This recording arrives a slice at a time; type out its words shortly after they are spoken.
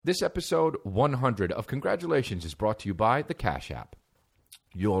This episode 100 of Congratulations is brought to you by the Cash App.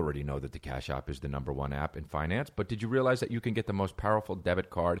 You already know that the Cash App is the #1 app in finance, but did you realize that you can get the most powerful debit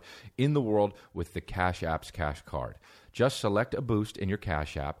card in the world with the Cash App's Cash Card? Just select a boost in your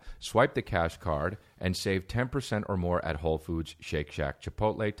Cash App, swipe the Cash Card, and save 10% or more at Whole Foods, Shake Shack,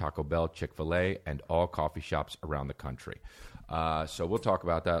 Chipotle, Taco Bell, Chick-fil-A, and all coffee shops around the country. So we'll talk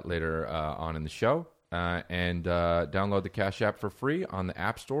about that later on in the show. And download the Cash App for free on the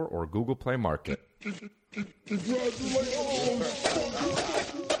App Store or Google Play Market.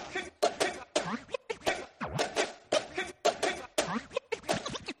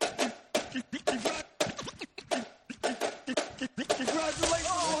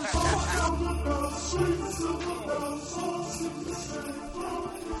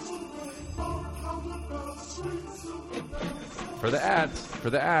 For the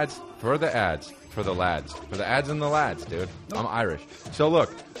ads and the lads, dude. I'm Irish. So look,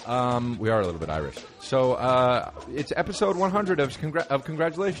 we are a little bit Irish. So it's episode 100 of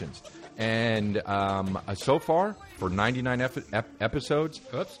Congratulations. And so far, for 99 episodes,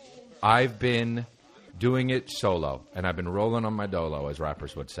 I've been doing it solo. And I've been rolling on my dolo, as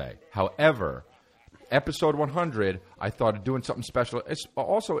rappers would say. However, episode 100, I thought of doing something special. It's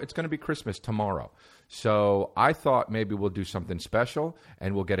going to be Christmas tomorrow. So I thought maybe we'll do something special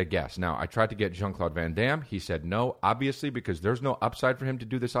and we'll get a guest. Now, I tried to get Jean-Claude Van Damme. He said no, obviously, because there's no upside for him to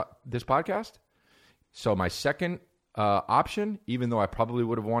do this podcast. So my second option, even though I probably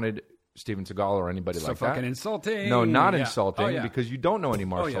would have wanted Steven Seagal or anybody like that. So fucking insulting. No, not insulting, because you don't know any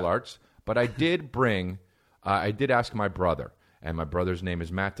martial arts. But I did ask my brother. And my brother's name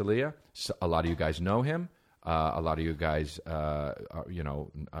is Matt D'Elia. So a lot of you guys know him. A lot of you guys,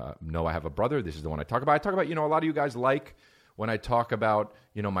 know I have a brother. This is the one I talk about. I talk about, a lot of you guys like when I talk about,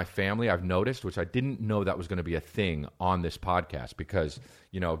 my family. I've noticed, which I didn't know that was going to be a thing on this podcast because,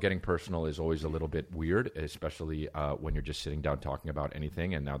 getting personal is always a little bit weird, especially when you're just sitting down talking about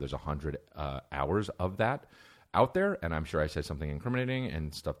anything. And now there's 100 hours of that out there, and I'm sure I said something incriminating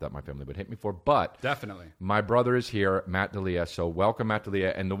and stuff that my family would hate me for, but definitely my brother is here, Matt D'Elia, so welcome, Matt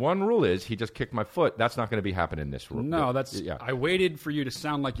D'Elia. And the one rule is he just kicked my foot. That's not going to be happening in this room. No, I waited for you to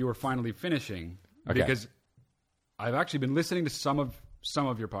sound like you were finally finishing because I've actually been listening to some of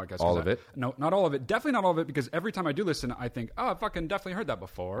your podcasts. All of it? No, not all of it. Definitely not all of it, because every time I do listen, I think, I fucking definitely heard that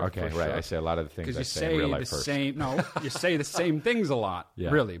before. Okay, right. Sure. I say a lot of the things I say in real life first. You say the same things a lot,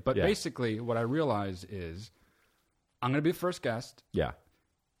 really. But Yeah. basically, what I realize is I'm going to be the first guest. Yeah.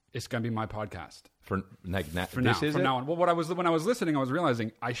 It's going to be my podcast. For now. From now on. Well, when I was listening, I was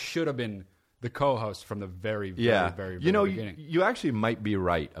realizing I should have been the co-host from the very beginning. You actually might be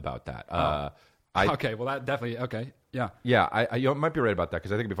right about that. Okay, well, that definitely, okay, yeah. Yeah, you might be right about that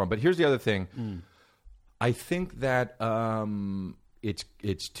because I think it'd be fun. But here's the other thing. I think that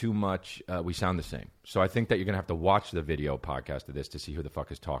it's too much. We sound the same. So I think that you're going to have to watch the video podcast of this to see who the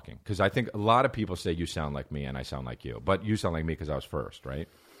fuck is talking. Because I think a lot of people say you sound like me and I sound like you. But you sound like me because I was first, right?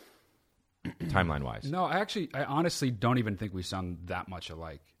 Timeline-wise. No, I honestly don't even think we sound that much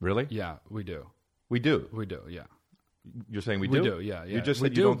alike. Really? Yeah, we do. We do? We do, yeah. You're saying we do? We do, yeah. You just we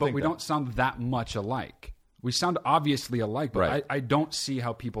said do, you don't but think we that. don't sound that much alike. We sound obviously alike, but Right. I don't see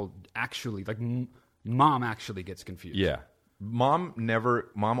how people actually, like, Mom actually gets confused. Yeah. Mom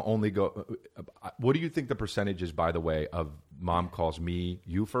only go. What do you think the percentage is, by the way, of Mom calls me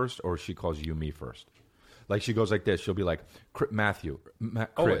you first or she calls you me first? Like she goes like this. She'll be like, Matthew,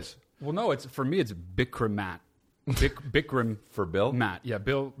 Chris. Well, no, for me, it's Bikram Matt. Bikram For Bill? Matt. Yeah,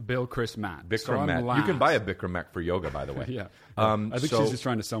 Bill, Chris, Matt. Bikram So I'm Matt. last. You can buy a Bikram Matt for yoga, by the way. Yeah. I think she's just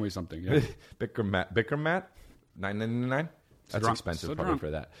trying to sell me something. Yeah. Bikram Matt, $9.99. That's drunk. expensive, So probably drunk. for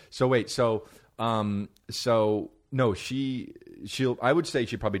that. So wait, no, she'll. I would say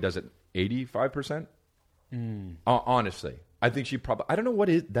she probably does it 85%. Honestly, I think she probably. I don't know what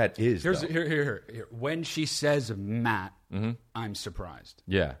that is. Here. When she says Matt, I'm surprised.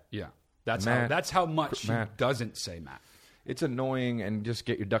 Yeah, Yeah. That's Matt, how much she Matt. doesn't say Matt. it's annoying, and just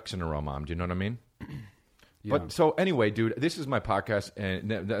get your ducks in a row, Mom. Do you know what I mean? Yeah. But so anyway, dude, this is my podcast, and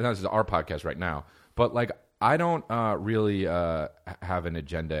this is our podcast right now. But like, I don't really have an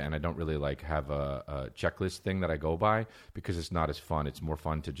agenda, and I don't really like have a checklist thing that I go by because it's not as fun. It's more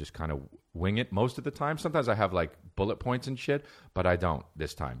fun to just kind of wing it most of the time. Sometimes I have like bullet points and shit, but I don't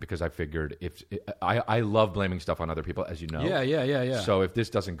this time because I figured I love blaming stuff on other people, as you know. Yeah. So if this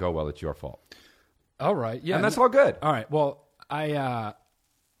doesn't go well, it's your fault. All right. Yeah. And that's all good. All right. Well,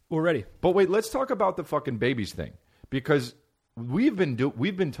 we're ready. But wait, let's talk about the fucking babies thing because we've been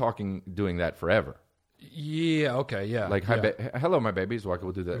doing that forever. Yeah. Okay. Yeah. Like, yeah. hello, my babies. Like,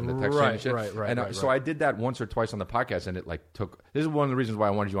 we'll do that in the text chain and shit. Right. And so I did that once or twice on the podcast, and it like took. This is one of the reasons why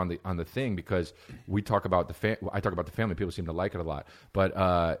I wanted you on the thing, because we talk about I talk about the family. People seem to like it a lot. But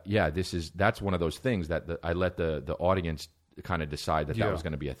that's one of those things that I let the audience kind of decide that was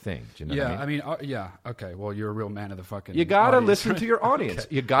going to be a thing. Do you know what I mean? Okay. Well, you're a real man of the fucking. You gotta audience. listen to your audience.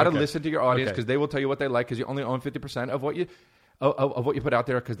 Okay. You gotta listen to your audience, because Okay. they will tell you what they like, because you only own 50% of what you. Of what you put out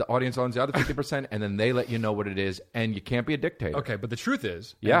there, because the audience owns the other 50%, and then they let you know what it is, and you can't be a dictator. Okay, but the truth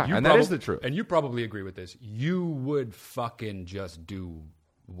is, and that is the truth. and you probably agree with this. You would fucking just do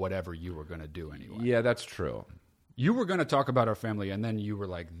whatever you were going to do anyway. Yeah, that's true. You were going to talk about our family, and then you were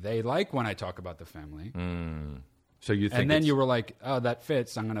like, "They like when I talk about the family." So you think, and then you were like, "Oh, that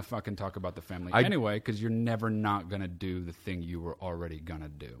fits. I'm going to fucking talk about the family anyway," because you're never not going to do the thing you were already going to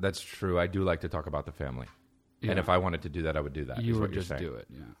do. That's true. I do like to talk about the family. Yeah. And if I wanted to do that, I would do that. You would just do it.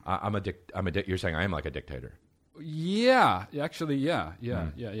 Yeah. I'm a You're saying I am like a dictator. Yeah, actually, yeah.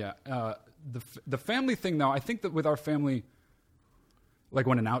 The family thing, though, I think that with our family, like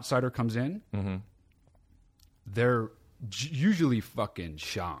when an outsider comes in, they're usually fucking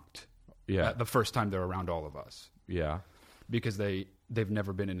shocked. Yeah, the first time they're around all of us. Yeah, because they've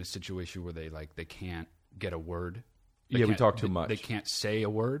never been in a situation where they can't get a word. We talk too much. They can't say a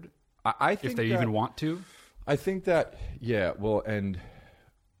word. I think if they even want to. I think that,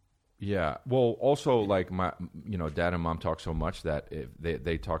 also like my, dad and mom talk so much that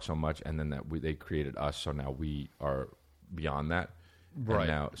they talk so much, and then they created us, so now we are beyond that, right? And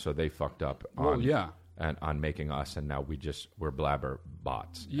now, so they fucked up on making us, and now we're blabber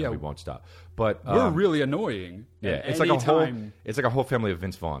bots. Yeah, and we won't stop. But we're really annoying. Yeah, it's like a whole family of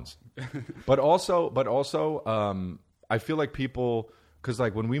Vince Vaughns. but also, I feel like people, because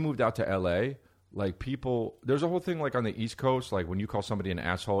like when we moved out to LA. Like people, there's a whole thing like on the East Coast. Like when you call somebody an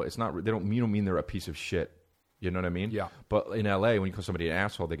asshole, it's not. You don't mean they're a piece of shit. You know what I mean? Yeah. But in LA, when you call somebody an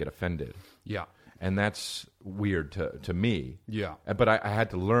asshole, they get offended. Yeah. And that's weird to me. Yeah. But I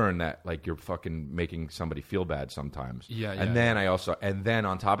had to learn that like you're fucking making somebody feel bad sometimes. Yeah. And then and then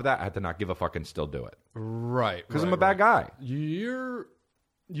on top of that, I had to not give a fuck and still do it. Right. Because I'm a bad guy. You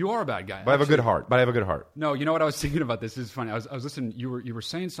are a bad guy. But I have a good heart. No, you know what I was thinking about this? This is funny. I was listening. You were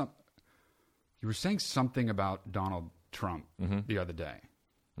saying something. You were saying something about Donald Trump the other day.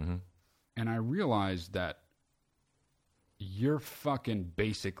 And I realized that you're fucking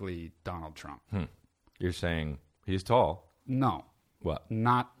basically Donald Trump. You're saying he's tall? No. What?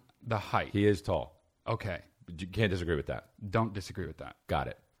 Not the height. He is tall. Okay. You can't disagree with that. Don't disagree with that. Got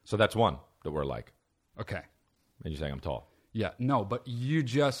it. So that's one that we're like. Okay. And you're saying I'm tall. Yeah. No, but you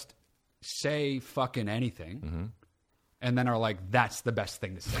just say fucking anything and then are like, that's the best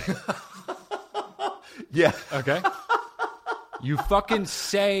thing to say. Yeah. Okay. You fucking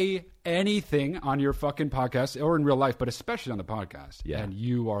say anything on your fucking podcast or in real life, but especially on the podcast. Yeah. And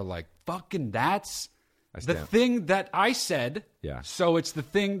you are like, fucking that's the thing that I said. Yeah. So it's the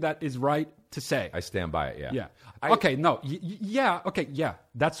thing that is right to say. I stand by it, yeah. Yeah. Okay, no. Okay, yeah.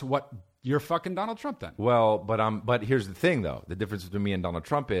 That's what you're fucking Donald Trump then. Well, but here's the thing though. The difference between me and Donald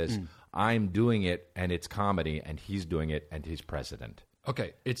Trump is I'm doing it and it's comedy, and he's doing it and he's president.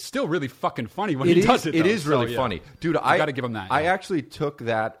 Okay, it's still really fucking funny when he does it. It is really funny, dude. I got to give him that. I actually took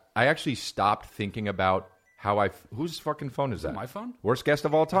that. I actually stopped thinking about how whose fucking phone is that? My phone? Worst guest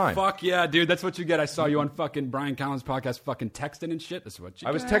of all time. Fuck yeah, dude. That's what you get. I saw you on fucking Brian Callen's podcast, fucking texting and shit. That's what you.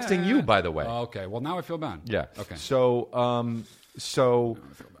 I was texting you, by the way. Oh, okay. Well, now I feel bad. Yeah. Okay. So, I feel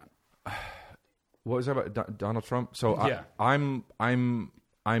bad. What was that about Donald Trump? So yeah.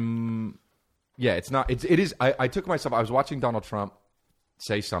 Yeah. It's not. It is. I took myself. I was watching Donald Trump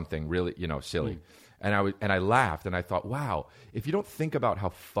say something really, silly. And I laughed, and I thought, wow, if you don't think about how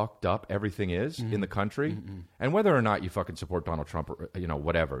fucked up everything is in the country, and whether or not you fucking support Donald Trump or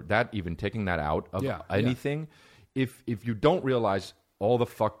whatever, that even taking that out of anything, if you don't realize all the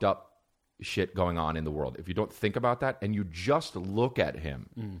fucked up shit going on in the world, if you don't think about that and you just look at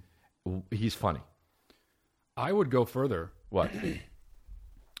him, he's funny. I would go further. What?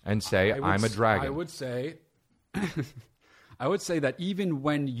 And say I'm a dragon. I would say that even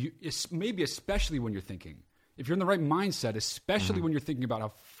when maybe especially when you're thinking, if you're in the right mindset, especially when you're thinking about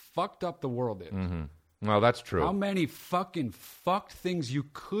how fucked up the world is. Well, that's true. How many fucking fucked things you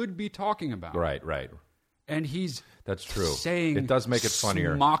could be talking about. Right. And that's true. Saying it does make it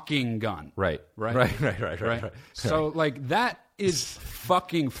funnier. Smoking gun. Right. So like that is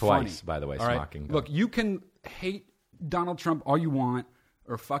fucking funny. Twice, by the way, right? smoking gun. Look, you can hate Donald Trump all you want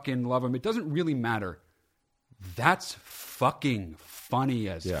or fucking love him. It doesn't really matter. That's fucking funny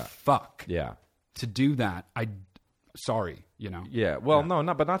as fuck. Yeah. To do that, sorry, Yeah. Well, no,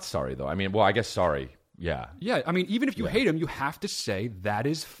 but not sorry though. I mean, well, I guess sorry. Yeah. Yeah, I mean, even if you hate him, you have to say that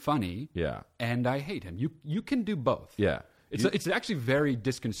is funny. Yeah. And I hate him. You can do both. Yeah. It's actually very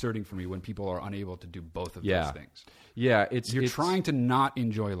disconcerting for me when people are unable to do both of those things. Yeah, You're trying to not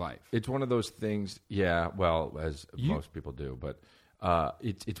enjoy life. It's one of those things. Yeah, well, as most people do, but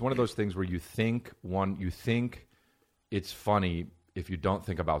it's one of those things where you think it's funny if you don't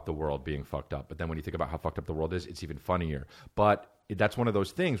think about the world being fucked up, but then when you think about how fucked up the world is, it's even funnier. But that's one of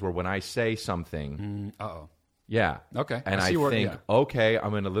those things where when I say something, yeah, okay, and I think, okay,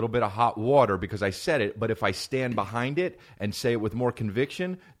 I'm in a little bit of hot water because I said it, but if I stand behind it and say it with more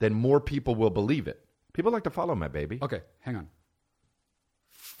conviction, then more people will believe it. People like to follow my baby. Okay, hang on.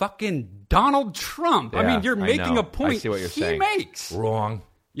 Fucking Donald Trump. Yeah, I mean, you're making a point I see what you're saying. Makes. Wrong.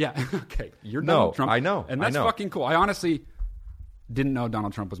 Yeah, okay. You're Donald Trump. I know. And that's fucking cool. I honestly didn't know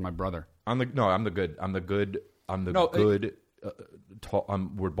Donald Trump was my brother. I'm the good. Tall.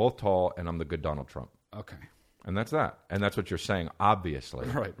 We're both tall, and I'm the good Donald Trump. Okay. And that's that. And that's what you're saying, obviously.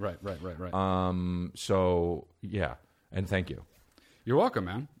 Right. So, yeah. And thank you. You're welcome,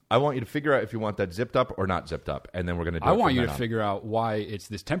 man. I want you to figure out if you want that zipped up or not zipped up, and then we're going to do it. I want you to figure out why it's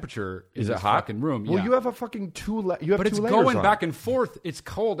this temperature in this hot? fucking room. Well, you have a fucking but it's going back and forth. It's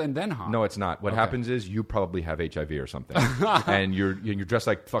cold and then hot. No, it's not. What happens is you probably have HIV or something, and you're dressed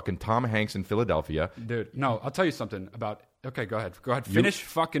like fucking Tom Hanks in Philadelphia. Dude, no, I'll tell you something about... Okay, go ahead. Finish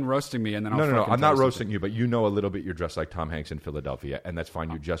fucking roasting me, and then I'll No. I'm not roasting you, but you know a little bit you're dressed like Tom Hanks in Philadelphia, and that's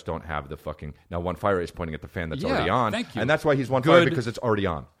fine. You just don't have the fucking... Now, One Fire is pointing at the fan that's already on. Thank you. And that's why he's One Fire, because it's already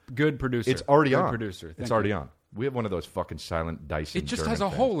on. Good producer. It's already on. Producer. It's already on. We have one of those fucking silent Dyson. It just German has a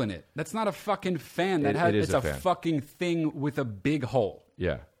fans. hole in it. That's not a fucking fan. It's a fucking thing with a big hole.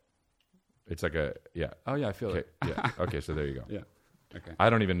 Yeah. It's like a... Yeah. Oh, yeah, I feel it. Yeah. Okay, so there you go. Yeah. Okay. I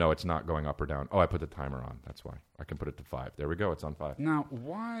don't even know it's not going up or down. Oh, I put the timer on. That's why. I can put it to 5. There we go. It's on 5. Now,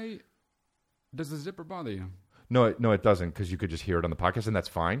 why does the zipper bother you? No, it doesn't, because you could just hear it on the podcast, and that's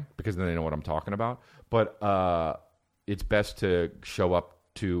fine, because then they know what I'm talking about. But it's best to show up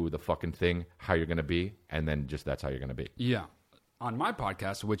to the fucking thing how you're going to be, and then just that's how you're going to be. Yeah. On my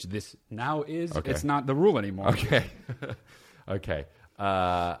podcast, which this now is, it's not the rule anymore. Okay. Okay.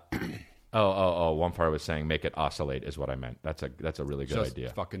 One Fire was saying make it oscillate is what I meant. That's a really good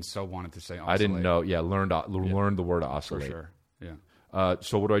idea. Fucking so wanted to say oscillate. I didn't know. Yeah, learn the word oscillate. For sure. Yeah.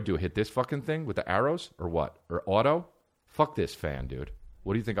 So what do I do? Hit this fucking thing with the arrows or what? Or auto? Fuck this fan, dude.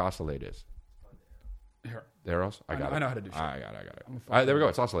 What do you think oscillate is? Here. The arrows? I got it. I know how to do shit. I got it. All right, there we go.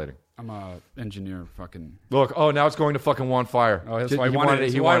 It's oscillating. I'm a engineer. Fucking look. Oh, now it's going to fucking One Fire. Oh, that's why I wanted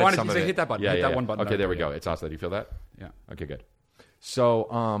it. He wanted to say hit that button. Yeah, hit that one button. Okay, there we go. It's oscillating. You feel that? Yeah. Okay, good. So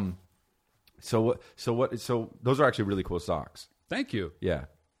So those are actually really cool socks. Thank you. Yeah.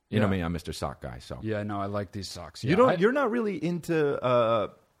 You know me, I'm Mr. Sock Guy. So yeah, no, I like these socks. Yeah, you're not really into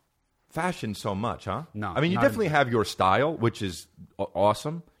fashion so much, huh? No. I mean, you definitely have your style, which is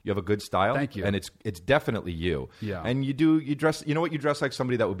awesome. You have a good style. Thank you. And it's definitely you. Yeah. And you dress. You know what? You dress like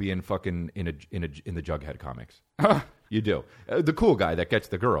somebody that would be in fucking in the Jughead comics. You do. The cool guy that gets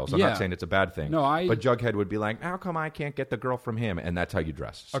the girls. I'm not saying it's a bad thing. No, but Jughead would be like, how come I can't get the girl from him? And that's how you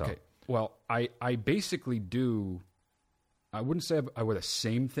dress. So. Okay. Well, I basically do. I wouldn't say I wear the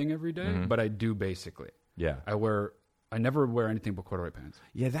same thing every day, but I do basically. Yeah. I never wear anything but corduroy pants.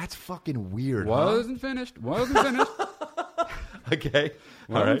 Yeah, that's fucking weird. Wasn't finished. Okay.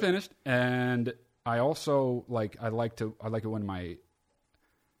 Wasn't finished. And I also I like it when my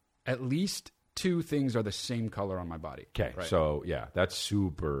at least two things are the same color on my body. Okay. Right? So yeah, that's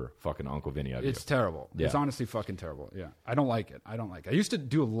super fucking Uncle Vinny of you. It's terrible. Yeah. It's honestly fucking terrible. Yeah. I don't like it. I used to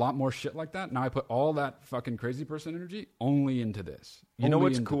do a lot more shit like that. Now I put all that fucking crazy person energy only into this. You know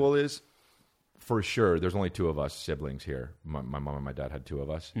what's cool is, for sure, there's only two of us siblings here. My mom and my dad had two of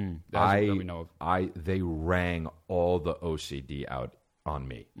us. That we know of. They rang all the OCD out on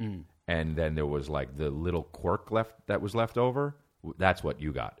me. And then there was like the little quirk that was left over. That's what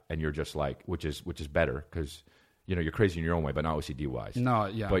you got. And you're just like, which is better, because you're crazy in your own way, but not OCD wise. No,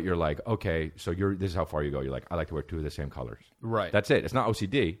 yeah. But you're like, okay, so this is how far you go. You're like, I like to wear two of the same colors. Right. That's it. It's not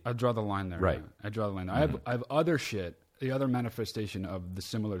OCD. I draw the line there. Right. Man. I draw the line. I have other shit, the other manifestation of the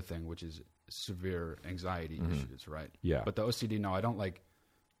similar thing, which is severe anxiety issues, right? Yeah. But the OCD, no, I don't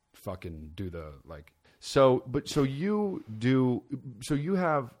fucking do the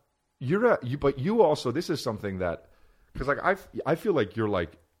but you also, this is something that, because I feel like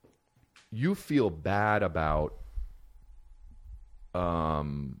you feel bad about,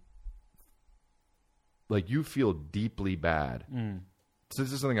 you feel deeply bad. So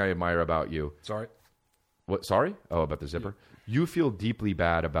this is something I admire about you. Sorry. What? Sorry? Oh, about the zipper. You feel deeply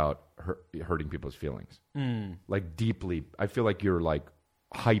bad about hurting people's feelings. Like deeply. I feel like you're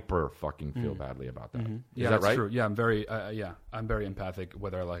hyper fucking feel badly about that. Is Yeah, that that's right? true. Yeah, I'm very empathic,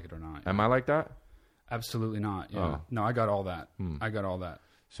 whether I like it or not. Am I like that? Absolutely not. Yeah. Oh. No, I got all that. I got all that.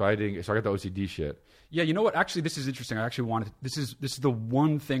 So I didn't. So I got the OCD shit. Yeah, you know what? Actually, this is interesting. I actually wanted. This is the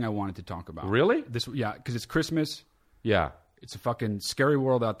one thing I wanted to talk about. Really? Because it's Christmas. Yeah. It's a fucking scary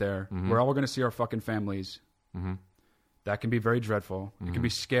world out there. We're all going to see our fucking families. That can be very dreadful. It can be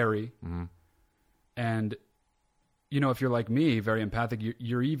scary. And, if you're like me, very empathic,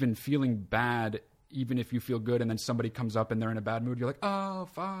 you're even feeling bad, even if you feel good, and then somebody comes up and they're in a bad mood. You're like, oh,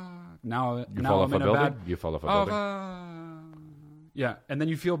 fuck. Now fall I'm off in a building? You fall off a building? Yeah, and then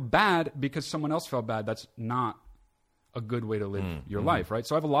you feel bad because someone else felt bad. That's not a good way to live your life, right?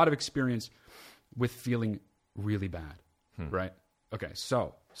 So I have a lot of experience with feeling really bad, right? Okay,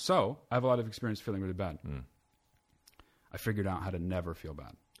 so I have a lot of experience feeling really bad. I figured out how to never feel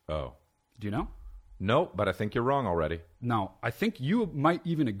bad. Oh. Do you know? No, but I think you're wrong already. No, I think you might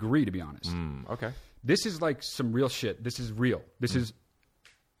even agree, to be honest. Okay. This is like some real shit. This is real.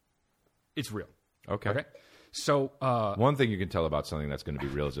 It's real. Okay. So one thing you can tell about something that's going to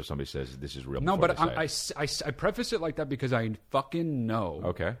be real is if somebody says this is real. No, but they say it. I preface it like that because I fucking know.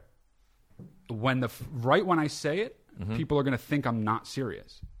 Okay. When when I say it, people are going to think I'm not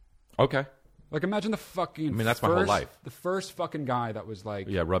serious. Okay. Like imagine the fucking. I mean, that's my whole life. The first fucking guy that was like,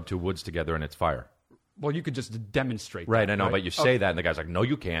 yeah, rub two woods together and it's fire. Well, you could just demonstrate. Right, that, I know, right? but you say that, and the guy's like, "No,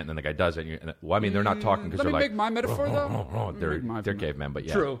 you can't," and then the guy does it. Well, I mean, they're not talking because they're like, "Let me make my metaphor though." They're cavemen, but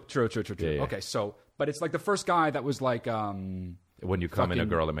yeah, true. Yeah. Okay, so, but it's like the first guy that was like, when you come in a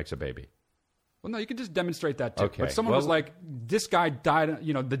girl that makes a baby. Well, no, you can just demonstrate that too. Okay. But someone was like, "This guy died,"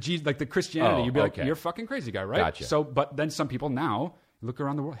 the Christianity. You'd be like, "You're a fucking crazy guy," right? Gotcha. So, but then some people now look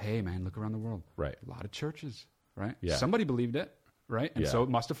around the world. Hey, man, look around the world. Right. A lot of churches. Right. Yeah. Somebody believed it. Right. And Yeah. so it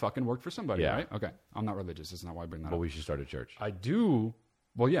must have fucking worked for somebody. Yeah. Right. Okay. I'm not religious. That's not why I bring that But up. we should start a church. I do.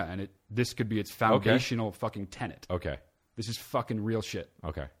 Well, yeah, and this could be its foundational fucking tenet. Okay. This is fucking real shit.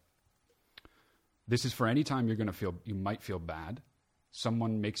 Okay. This is for any time you might feel bad.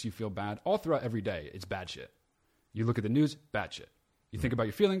 Someone makes you feel bad all throughout every day. It's bad shit. You look at the news, bad shit. You think about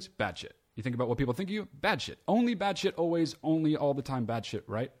your feelings, bad shit. You think about what people think of you, bad shit. Only bad shit, always, only, all the time, bad shit,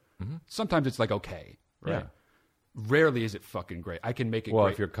 right? Sometimes it's like okay, right? Yeah. Rarely is it fucking great. I can make it Well,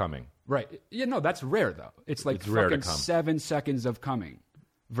 great. if you're coming. Right. Yeah, no, that's rare, though. It's like rare to fucking come. 7 seconds of coming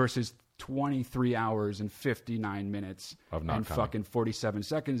versus 23 hours and 59 minutes Of not and coming. fucking 47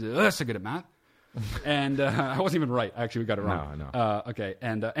 seconds. Ugh, so good at math. And I wasn't even right. Actually, we got it wrong. No. Okay.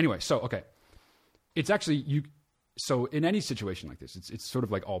 And anyway, okay. It's actually so in any situation like this, it's sort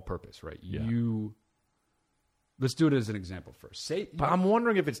of like all purpose, right? Yeah. Let's do it as an example first. But I'm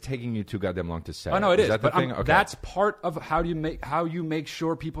wondering if it's taking you too goddamn long to say. Oh no, it is. That the But thing? Okay. that's part of how you make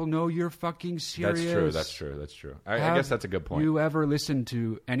sure people know you're fucking serious. That's true. I guess that's a good point. You ever listen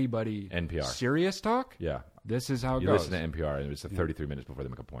to anybody NPR. serious talk? Yeah. This is how it You goes. listen to NPR, and it's 33 minutes before they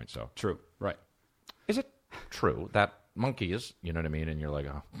make a point. So, True. Right. is it true that monkeys? You know what I mean? And you're like,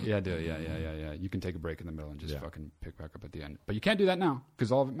 oh, Yeah, I do. Yeah. You can take a break in the middle and just fucking pick back up at the end. But you can't do that now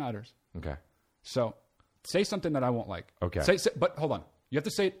because all of it matters. okay. So say something that I won't like. Okay. But hold on. You have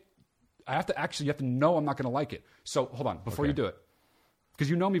to say it. You have to know I'm not going to like it. So hold on before you do it. Because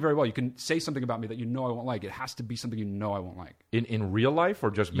you know me very well. You can say something about me that you know I won't like. It has to be something you know I won't like. In real life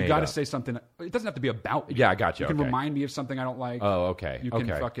or just You made got to up? say something. It doesn't have to be about me. Yeah, I got you. You can Okay. remind me of something I don't like. Oh, okay. You can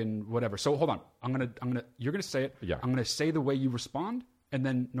Okay. fucking whatever. So hold on. You're gonna say it. Yeah. I'm gonna say the way you respond, and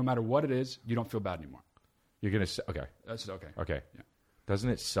then no matter what it is, you don't feel bad anymore. You're gonna say, okay. That's okay. Okay. Yeah. Doesn't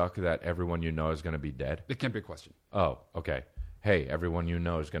it suck that everyone you know is going to be dead? It can't be a question. Oh, okay. Hey, everyone you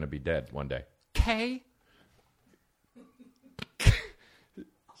know is going to be dead one day. K.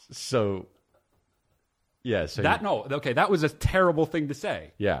 So, yeah. So that was a terrible thing to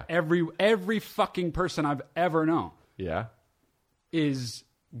say. Yeah. Every fucking person I've ever known yeah, is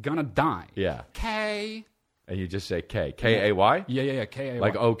gonna die. yeah. K. And you just say K, K-A-Y, Yeah. K.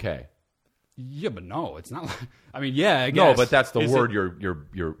 like okay. Yeah, but no, it's not. I mean, yeah, I No, guess. but that's the Is word it-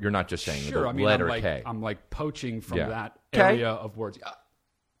 you're not just saying Sure, the I mean, letter I'm like, K. I'm like poaching from Yeah. that K? area of words.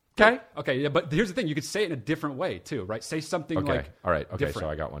 K. Okay, yeah, but here's the thing: you could say it in a different way too, right? Say something Okay. like, All right. Okay. different. So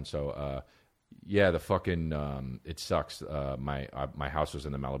I got one. So, yeah, the fucking it sucks. My house was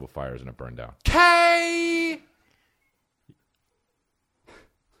in the Malibu fires and it burned down. K.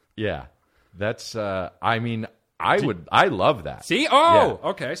 Yeah, that's. I mean, I love that. See? Oh, Yeah.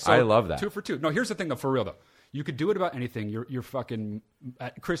 okay. So I love that. 2 for 2. No, here's the thing though, for real though. You could do it about anything. You're fucking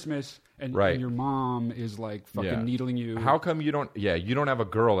at Christmas, and Right. your mom is like fucking Yeah. needling you. How come you don't? Yeah, you don't have a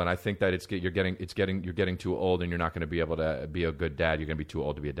girl, and I think that you're getting too old, and you're not going to be able to be a good dad. You're going to be too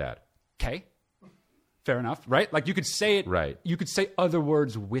old to be a dad. K? Fair enough, right? Like you could say it. Right. You could say other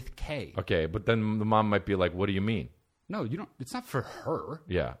words with K. Okay, but then the mom might be like, "What do you mean?" No, you don't. It's not for her.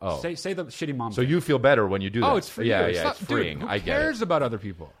 Yeah. Oh. Say the shitty mom. So thing. you feel better when you do that. Oh, it's free. Yeah, It's yeah, not, it's freeing. Dude, who I get cares it. about other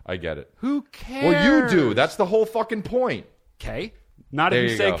people? I get it. Who cares? Well, you do. That's the whole fucking point. K. Not There if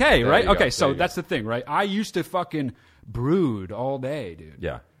you you say go. K, There right? you go. Okay, so There you go. that's the thing, right? I used to fucking brood all day, dude.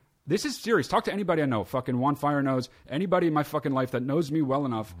 Yeah. This is serious. Talk to anybody I know. Fucking Juan Fire knows. Anybody in my fucking life that knows me well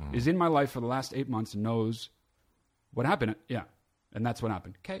enough is in my life for the last 8 months and knows what happened. Yeah. And that's what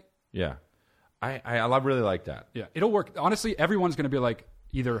happened. Okay. Yeah. I really like that. Yeah. It'll work. Honestly, everyone's going to be like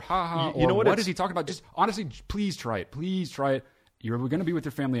either ha You or know what is he talking about? Just honestly, please try it. Please try it. You're going to be with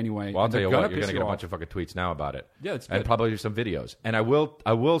your family anyway. Well, I'll and tell you they're what, you're piss going to get a off. bunch of fucking tweets now about it. Yeah, it's and good. probably some videos. And I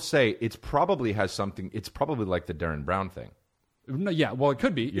will say it's probably has something. It's probably like the Darren Brown thing. No, yeah, well, it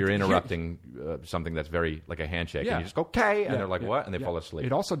could be. You're interrupting something that's very like a handshake, Yeah. and you just go "Okay," and Yeah, they're like, yeah, "What?" and they yeah. fall asleep.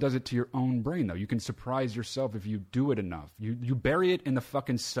 It also does it to your own brain, though. You can surprise yourself if you do it enough. You bury it in the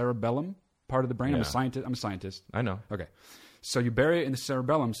fucking cerebellum part of the brain. Yeah. I'm a scientist. I know. Okay, so you bury it in the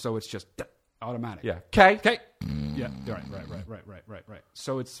cerebellum, so it's just automatic. Yeah. Okay. Okay. Yeah. Right.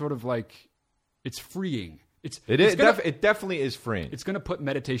 So it's sort of like it's freeing. It definitely is freeing. It's going to put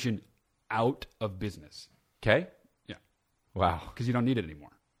meditation out of business. Okay. Yeah, Wow. because you don't need it anymore.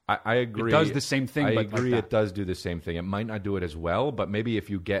 I agree. It does the same thing. I but like agree. that. It does do the same thing. It might not do it as well, but maybe if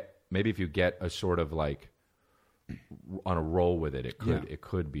you get a sort of like on a roll with it, it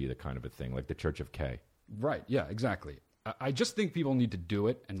could be the kind of a thing like the Church of K. Right. Yeah, exactly. I just think people need to do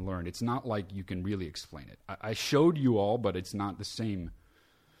it and learn. It's not like you can really explain it. I showed you all, but it's not the same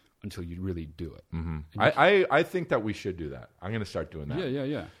until you really do it. Mm-hmm. I think that we should do that. I'm going to start doing that.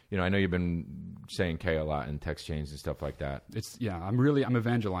 Yeah. You know, I know you've been saying K a lot in text chains and stuff like that. I'm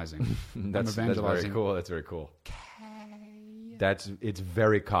evangelizing. That's very cool. That's very cool. K. It's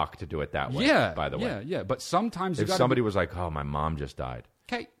very cock to do it that way. Yeah. By the way. Yeah. But sometimes If somebody was like, "Oh, my mom just died."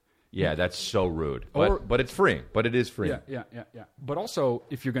 K. Yeah, that's so rude. Or- But it's freeing. But it is freeing. Yeah. But also,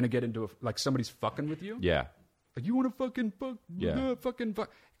 if you're going to get into like somebody's fucking with you, Yeah. like you want to fucking fuck, Yeah. fucking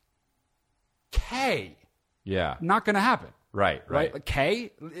fuck. K. Yeah. Not going to happen. Right. Right? Like,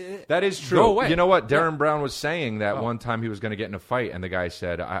 K. That is true. Go away. You know what? Darren Brown was saying that one time he was going to get in a fight, and the guy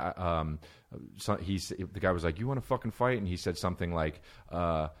said, the guy was like, "You want to fucking fight?" And he said something like,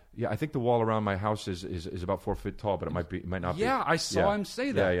 "Yeah, I think the wall around my house is about 4 feet tall, but it might not be." Yeah, I saw him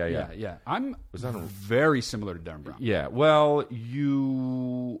say that. Yeah. I'm that very similar to Darren Brown. Yeah. Well,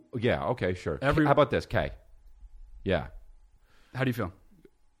 okay, sure. How about this? K. Yeah. How do you feel?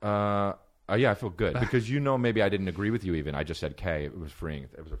 Yeah, I feel good because maybe I didn't agree with you even. I just said K. It was freeing.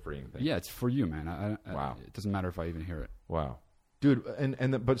 It was a freeing thing. Yeah, it's for you, man. Wow. It doesn't matter if I even hear it. Wow, dude.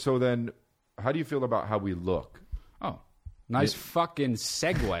 But so then, how do you feel about how we look? Oh, nice fucking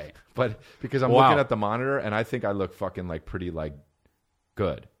segue. But because I'm Wow. looking at the monitor and I think I look fucking like pretty like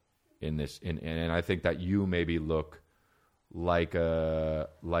good in this, and I think that you maybe look like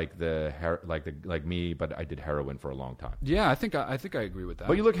me, but I did heroin for a long time. Yeah, I think I agree with that.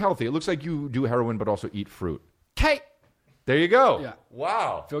 But you look healthy. It looks like you do heroin, but also eat fruit. K. There you go. Yeah.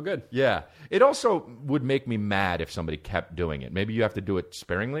 Wow. Feel good. Yeah. It also would make me mad if somebody kept doing it. Maybe you have to do it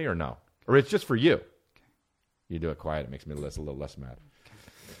sparingly or no, or it's just for you. You do it quiet. It makes me a little less mad.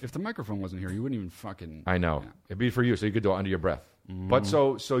 If the microphone wasn't here, you wouldn't even fucking. I know. Yeah. It'd be for you, so you could do it under your breath. But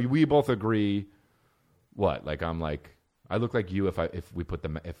so we both agree. What? Like I'm like. I look like you if you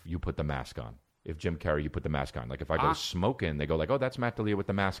put the mask on. If Jim Carrey, you put the mask on. Like if I go smoking, they go like, "Oh, that's Matt D'Elia with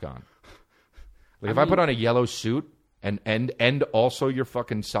the mask on." Like I put on a yellow suit and also your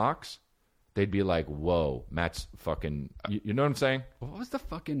fucking socks, they'd be like, "Whoa, Matt's fucking." You know what I'm saying? What was the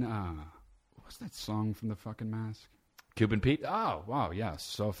fucking? What's that song from the fucking Mask? Cuban Pete. Oh wow, yeah,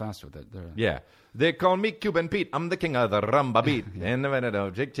 so fast with it. Yeah, they call me Cuban Pete. I'm the king of the rumba beat.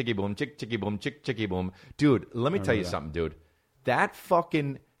 And chick chicky boom, chick chicky boom, chick chicky boom. Dude, let me tell you something, dude. That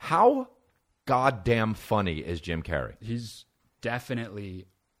fucking how goddamn funny is Jim Carrey? He's definitely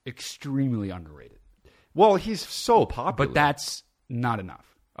extremely underrated. Well, he's so popular, But that's not enough.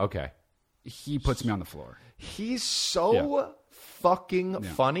 okay. He puts me on the floor. He's so fucking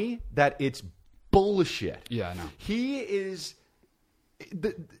funny that it's bullshit. Yeah, I know. He is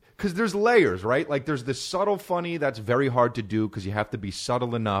because there's layers, right? Like there's the subtle funny that's very hard to do because you have to be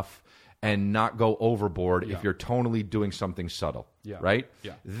subtle enough and not go overboard if you're tonally doing something subtle, right?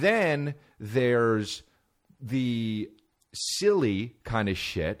 Yeah. Then there's the silly kind of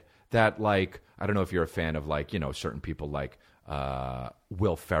shit that, like, I don't know if you're a fan of, like, certain people like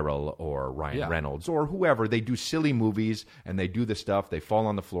Will Ferrell or Ryan Reynolds or whoever. They do silly movies and they do the stuff. They fall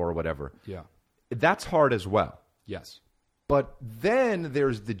on the floor or whatever. Yeah. That's hard as well. Yes. But then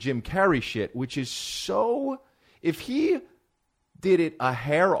there's the Jim Carrey shit, which is so... If he did it a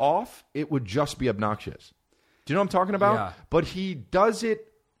hair off, it would just be obnoxious. Do you know what I'm talking about? Yeah. But he does it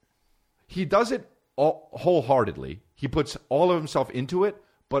wholeheartedly. He puts all of himself into it,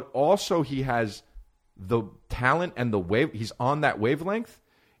 but also he has the talent and the wave. He's on that wavelength.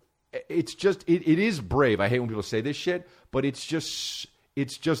 It's just, it is brave. I hate when people say this shit, but it's just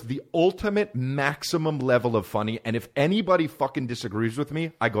the ultimate maximum level of funny. And if anybody fucking disagrees with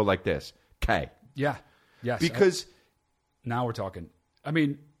me, I go like this. K. Yeah. Yes. Because now we're talking. I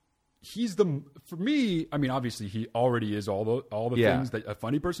mean, for me, I mean, obviously he already is all the things that a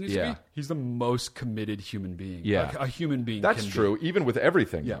funny person needs to be. He's the most committed human being. Yeah. Like a human being. That's true. Even with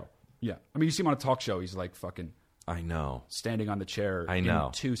everything. Yeah. Though. Yeah. I mean, you see him on a talk show. He's like fucking. I know. Standing on the chair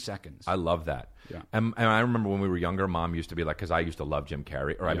in 2 seconds. I love that. Yeah. And I remember when we were younger, Mom used to be like, because I used to love Jim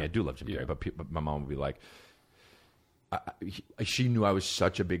Carrey. Or I mean, I do love Jim Carrey, but my mom would be like, she knew I was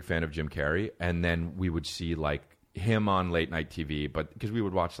such a big fan of Jim Carrey. And then we would see like him on late night TV, but because we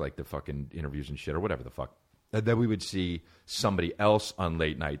would watch like the fucking interviews and shit or whatever the fuck. And then we would see somebody else on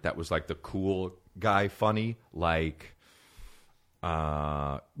late night that was like the cool guy funny, like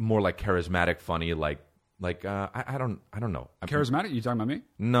more like charismatic funny, like I don't know. Charismatic? You talking about me?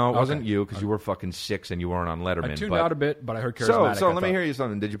 No, it wasn't you because you were fucking 6 and you weren't on Letterman. I tuned out a bit, but I heard charismatic. So let me hear you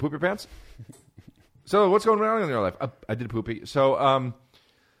something. Did you poop your pants? So what's going on in your life? I did poopy. So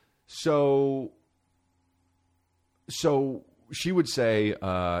she would say,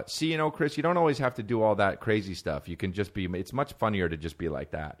 see, Chris, you don't always have to do all that crazy stuff. You can just be, it's much funnier to just be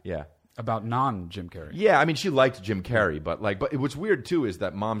like that. Yeah. About non-Jim Carrey. Yeah, I mean, she liked Jim Carrey, but what's weird, too, is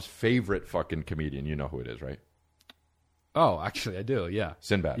that Mom's favorite fucking comedian, you know who it is, right? Oh, actually, I do, yeah.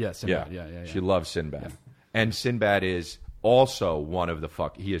 Sinbad. Yeah, Sinbad, yeah. She loves Sinbad. Yeah. And Sinbad is also one of the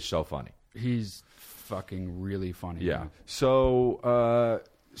he is so funny. He's fucking really funny. Yeah. So,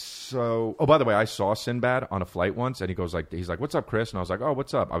 oh, by the way, I saw Sinbad on a flight once, and he's like, what's up, Chris? And I was like, oh,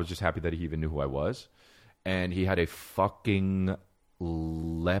 what's up? I was just happy that he even knew who I was. And he had a fucking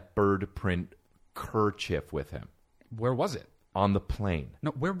leopard print kerchief with him. Where was it? On the plane.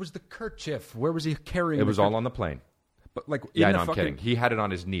 No, where was the kerchief? Where was he carrying it? Was all on the plane. But like, yeah, no, I'm kidding. He had it on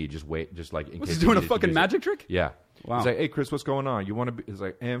his knee, just like in was case he doing a fucking magic trick? Yeah. Wow. He's like, hey, Chris, what's going on? You want to be? He's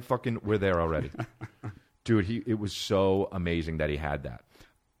like, and fucking, we're there already. Dude, it was so amazing that he had that.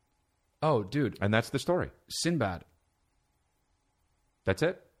 Oh, dude. And that's the story. Sinbad. That's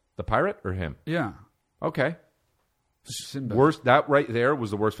it? The pirate or him? Yeah. Okay. Sinbad. Worst, that right there was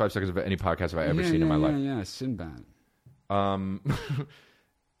the worst 5 seconds of any podcast I've ever seen in my life. Yeah, Sinbad.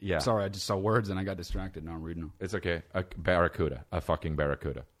 Yeah. Sorry, I just saw words and I got distracted. Now I'm reading them. It's okay. A barracuda. A fucking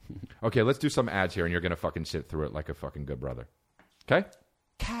barracuda. Okay, let's do some ads here, and you're going to fucking sit through it like a fucking good brother. Okay?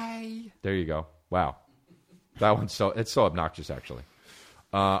 Okay. There you go. Wow. That one's it's so obnoxious, actually.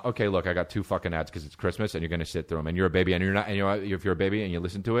 Okay, look, I got 2 fucking ads because it's Christmas, and you're going to sit through them. And you're a baby, and you're not. And you know, if you're a baby and you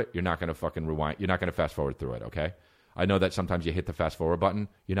listen to it, you're not going to fucking rewind. You're not going to fast forward through it. Okay? I know that sometimes you hit the fast forward button.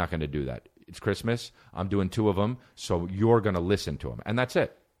 You're not going to do that. It's Christmas. I'm doing 2 of them, so you're going to listen to them, and that's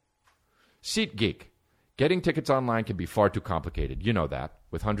it. SeatGeek. Getting tickets online can be far too complicated. You know that.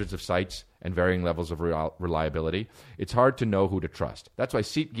 With hundreds of sites and varying levels of reliability, it's hard to know who to trust. That's why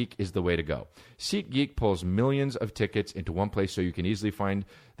SeatGeek is the way to go. SeatGeek pulls millions of tickets into one place so you can easily find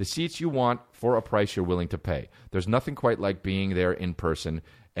the seats you want for a price you're willing to pay. There's nothing quite like being there in person,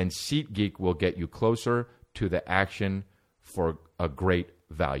 and SeatGeek will get you closer to the action for a great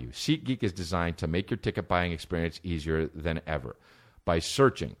value. SeatGeek is designed to make your ticket buying experience easier than ever. By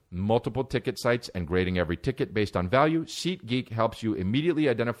searching multiple ticket sites and grading every ticket based on value, SeatGeek helps you immediately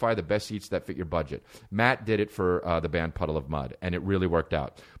identify the best seats that fit your budget. Matt did it for the band Puddle of Mud, and it really worked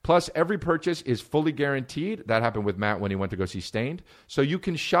out. Plus, every purchase is fully guaranteed. That happened with Matt when he went to go see Stained. So you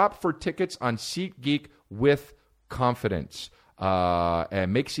can shop for tickets on SeatGeek with confidence.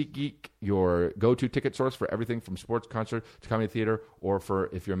 And make SeatGeek your go-to ticket source for everything from sports, concert to comedy theater, or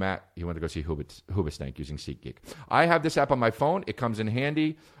for, if you're Matt, you want to go see Hoobastank using SeatGeek. I have this app on my phone. It comes in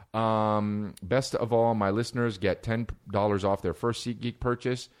handy. Best of all, my listeners get $10 off their first SeatGeek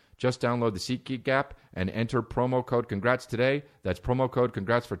purchase. Just download the SeatGeek app and enter promo code CONGRATS today. That's promo code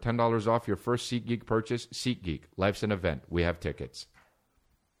CONGRATS for $10 off your first SeatGeek purchase. SeatGeek. Life's an event. We have tickets.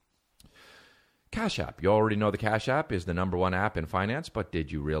 Cash App. You already know the Cash App is the #1 app in finance, but did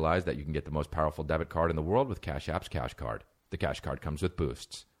you realize that you can get the most powerful debit card in the world with Cash App's Cash Card? The Cash Card comes with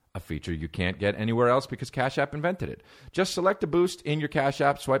boosts. a feature you can't get anywhere else because Cash App invented it. Just select a Boost in your Cash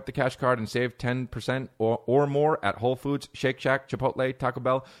App, swipe the Cash Card, and save 10% or more at Whole Foods, Shake Shack, Chipotle, Taco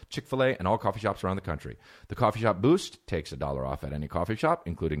Bell, Chick-fil-A, and all coffee shops around the country. The Coffee Shop Boost takes $1 off at any coffee shop,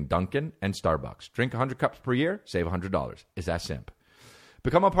 including Dunkin' and Starbucks. Drink 100 cups per year, save $100. Is that simp?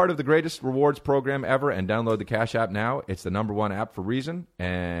 Become a part of the greatest rewards program ever and download the Cash App now. It's the #1 app for reason,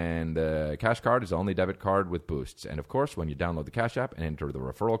 and the Cash Card is the only debit card with boosts. And, of course, when you download the Cash App and enter the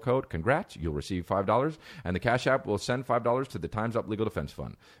referral code, congrats, you'll receive $5, and the Cash App will send $5 to the Time's Up Legal Defense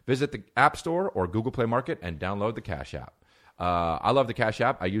Fund. Visit the App Store or Google Play Market and download the Cash App. I love the Cash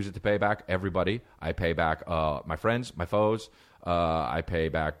App. I use it to pay back everybody. I pay back my friends, my foes. I pay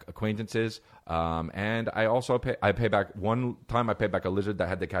back acquaintances. And I also pay back one time. I paid back a lizard that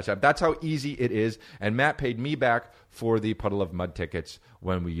had the Cash App. That's how easy it is. And Matt paid me back for the Puddle of Mud tickets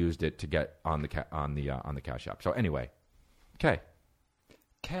when we used it to get on the Cash App. So anyway, K.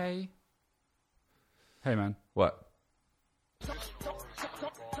 Hey, man. What?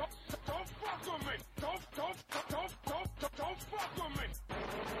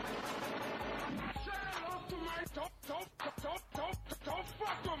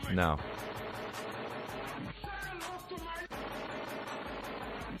 No.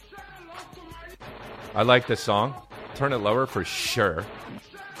 I like this song. Turn it lower for sure.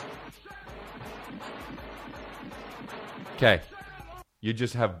 Okay. You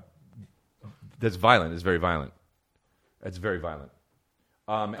just have... That's violent. It's very violent. It's very violent.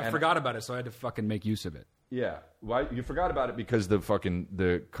 I forgot about it, so I had to fucking make use of it. Yeah. Why you forgot about it because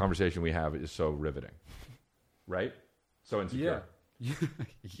the conversation we have is so riveting. Right? So insecure. Yeah,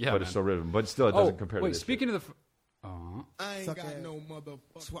 but man. it's so riveting. But still, it doesn't compare to wait, this speaking shit. of the... I ain't got no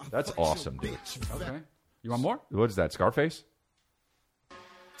motherfucker. That's awesome, dude. Okay. You want more? What is that, Scarface?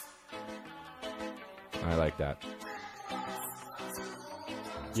 I like that.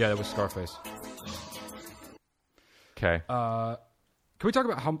 Yeah, that was Scarface. Okay. Can we talk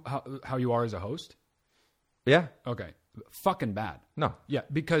about how you are as a host? Yeah. Okay. Fucking bad. No. Yeah,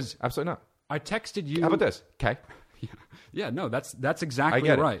 because Absolutely not. I texted you... How about this? Okay. Yeah, no, that's exactly I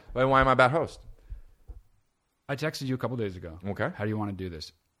get right. it. But why am I a bad host? I texted you a couple days ago. Okay. How do you want to do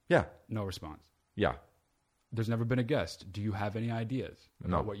this? Yeah. No response. Yeah. There's never been a guest. Do you have any ideas about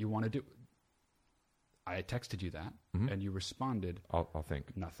No. what you want to do? I texted you that, and you responded I'll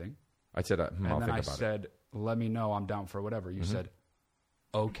think. nothing. I said, I'll And think then I about said, let me know, I'm down for whatever. You said,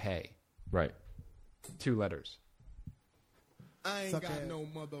 okay. it. Right. 2 letters. I ain't got no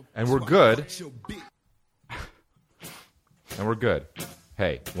motherfucker. And we're good. And we're good.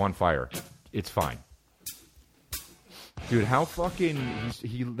 Hey, one fire. It's fine. Dude, how fucking...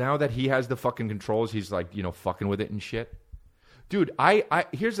 He now that he has the fucking controls, he's like, fucking with it and shit. Dude, I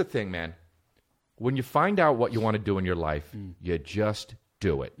here's the thing, man. When you find out what you want to do in your life, you just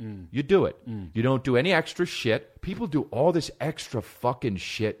do it. You do it. You don't do any extra shit. People do all this extra fucking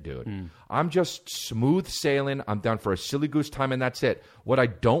shit, dude. I'm just smooth sailing. I'm down for a silly goose time, and that's it. What I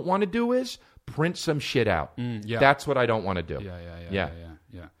don't want to do is print some shit out. Yeah. That's what I don't want to do. Yeah.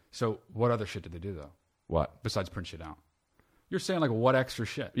 So what other shit did they do, though, What? besides print shit out? You're saying, like, what extra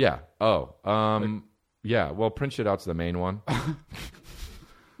shit? Yeah. Oh. Yeah. Well, print shit out's the main one.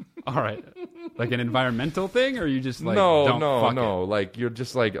 All right. Like an environmental thing, or you just like no. fuck it? Like you're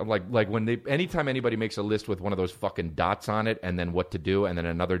just like when anytime anybody makes a list with one of those fucking dots on it, and then what to do, and then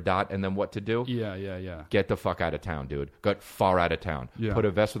another dot, and then what to do. Yeah. Get the fuck out of town, dude. Get far out of town. Yeah. Put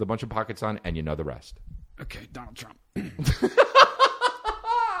a vest with a bunch of pockets on, and you know the rest. Okay, Donald Trump.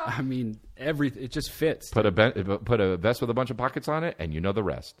 I mean, it just fits. Put a vest with a bunch of pockets on it, and you know the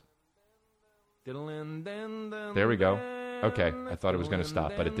rest. There we go. Okay, I thought it was going to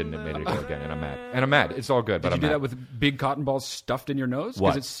stop, but it didn't. It made it go again, and I'm mad. It's all good, but Did you I'm do mad. that with big cotton balls stuffed in your nose?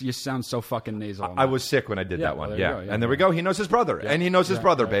 What? Because you sound so fucking nasal. I was sick when I did Yeah, that one. well, there you Yeah, go, yeah, and there we go. He knows his brother, and he knows his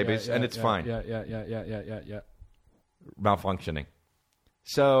brother, babies, and it's fine. Yeah. Malfunctioning.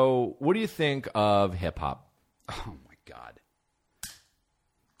 So, what do you think of hip hop? Oh my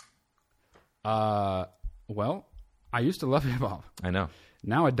god. Well, I used to love hip hop. I know.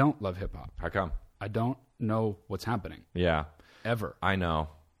 Now I don't love hip hop. How come? I don't know what's happening Yeah, ever. I know.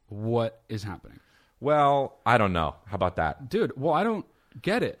 What is happening, Well, I don't know. How about that? dude? Well, I don't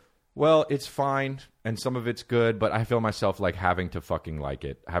get it. Well, it's fine, and some of it's good, but I feel myself like having to fucking like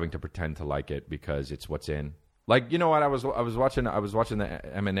it, having to pretend to like it because it's what's in. Like, you know what? I was watching the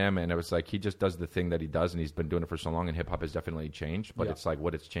Eminem, and it was like he just does the thing that he does, and he's been doing it for so long. And hip hop has definitely changed, but it's like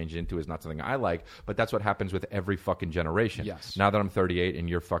what it's changed into is not something I like. But that's what happens with every fucking generation. Yes. Now that I'm 38 and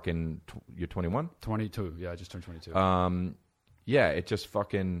you're fucking you're 21. 22. Yeah, I just turned 22. Yeah, it just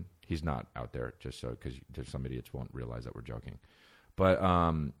fucking he's not out there just so because some idiots won't realize that we're joking. But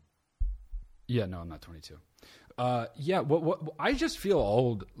Yeah, no, I'm not 22. Yeah, what I just feel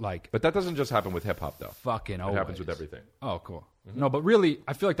old, like But that doesn't just happen with hip hop, though. fucking It always. happens with everything. Oh, cool. No, but really,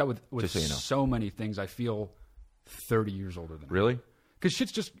 I feel like that with Just so you know. so many things. I feel 30 years older than Really?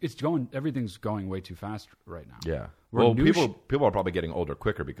 because everything's going way too fast right now. Yeah. We're Well, new people are probably getting older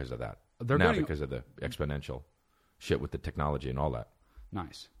quicker because of that. They're now getting- because of the exponential shit with the technology and all that.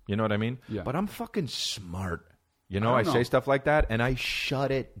 Nice. You know what I mean? Yeah. But I'm fucking smart. You know, I I don't say know. stuff like that and I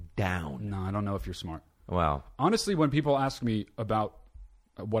shut it down. No, I don't know if you're smart. Well, Honestly, when people ask me about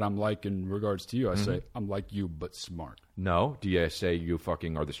what I'm like in regards to you, I Mm-hmm. say I'm like you, but smart. no. Do you say you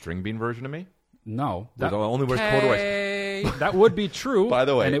fucking are the string bean version of me? No, That only wears corduroys. Okay. That would be true. By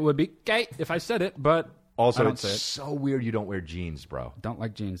the way- and it would be gay if I said it, but Also, I don't it's say it. so weird you don't wear jeans, bro. Don't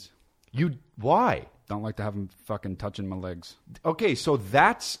like jeans. Why? Don't like to have them fucking touching my legs. Okay, so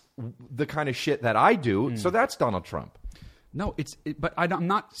that's the kind of shit that I do. So that's Donald Trump. No, but I'm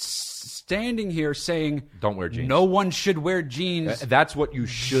not standing here saying Don't wear jeans. No one should wear jeans. That's what you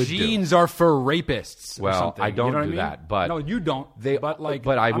should do. Jeans are for rapists. or Well, something. I don't You know what do mean? that, but no, you don't.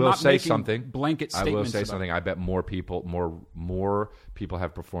 But I I will not say making something. Blanket I will statements. say about- something. I bet more people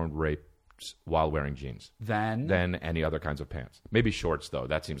have performed rapes while wearing jeans than any other kinds of pants. Maybe shorts though.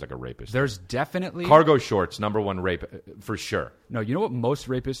 That seems like a rapist. There's definitely Cargo shorts, number one rape for sure. no. You know what most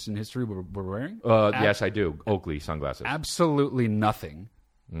rapists in history were wearing? Yes, I do. Oakley sunglasses. Absolutely nothing,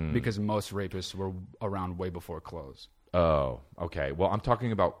 Mm. because most rapists were around way before clothes. Oh, okay. Well, I'm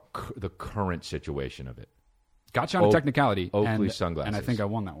talking about the current situation of it. Gotcha on a technicality. Oakley and, sunglasses. and I think I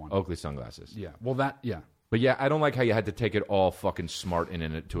won that one. Oakley sunglasses. Yeah. Well, yeah. But yeah, I don't like how you had to take it all fucking smart and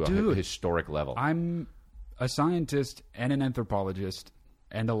in it to a Dude, historic level. I'm a scientist and an anthropologist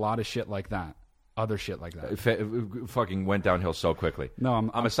and a lot of shit like that. Other shit like that. It fucking went downhill so quickly. No,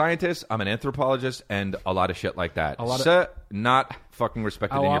 I'm a scientist, I'm an anthropologist, and a lot of shit like that. A lot of- Sir, not fucking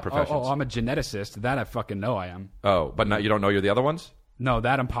respected in your professions. I'm a geneticist. That I fucking know I am. Oh, but not, you don't know you're the other ones? No,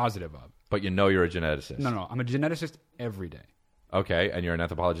 that I'm positive of. But you know you're a geneticist. No, I'm a geneticist every day. Okay, and you're an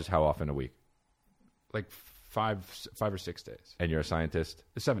anthropologist how often a week? Like five or 6 days. And you're a scientist?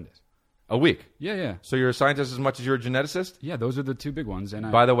 7 days. A week. Yeah. So you're a scientist as much as you're a geneticist? Yeah, those are the two big ones.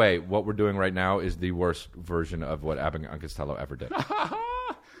 And By the way, what we're doing right now is the worst version of what Abbott and Costello ever did.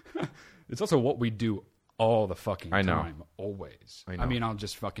 it's also what we do all the fucking I know. time. Always. I know. I mean, I'll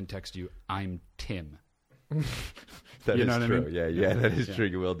just fucking text you, I'm Tim. That You is know what I true. mean? Yeah, that is true.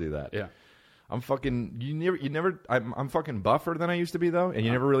 You will do that. Yeah. I'm fucking. I'm fucking buffer than I used to be though, and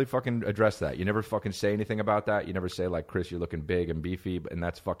you never really fucking address that. You never fucking say anything about that. You never say like, Chris, you're looking big and beefy, and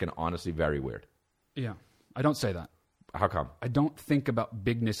that's fucking honestly very weird. Yeah. I don't say that. How come? I don't think about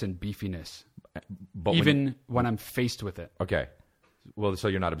bigness and beefiness, But even when I'm faced with it. okay, well, so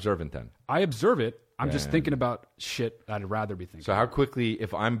you're not observant then. I observe it. I'm just Yeah. thinking about shit I'd rather be thinking. So how quickly,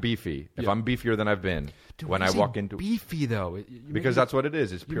 if I'm beefy, if I'm beefier than I've been, when I walk into beefy though, because that's what it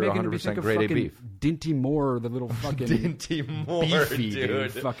is. It's pure 100% grade A beef. Dinty Moore, the little fucking Dinty Moore, beefy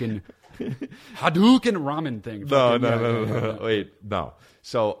dude. fucking Hadouken ramen thing. No, Fucking- no. Wait, no.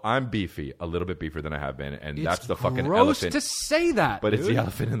 So I'm beefy, a little bit beefier than I have been, and that's the fucking gross elephant. to say that, But it's dude. the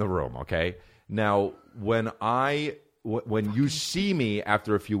elephant in the room, okay? Now, when you see me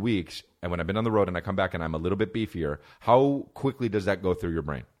after a few weeks, and when I've been on the road and I come back and I'm a little bit beefier, how quickly does that go through your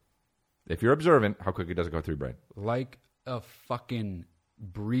brain? If you're observant, how quickly does it go through your brain? like a fucking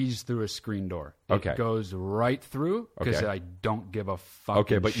breeze through a screen door. Okay. It goes right through because Okay. I don't give a fucking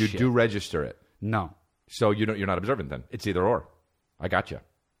Okay, but you shit. do register it. No. So you're not observant then. It's either or. I got you.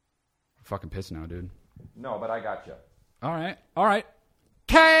 I'm fucking pissed now, dude. No, but I got you. All right.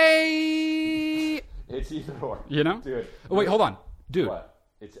 K. It's either or. You know? Dude. Oh, wait, hold on. Dude. What?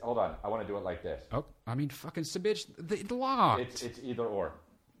 Hold on. I want to do it like this. Oh, I mean, fucking bitch. The law. It's either or.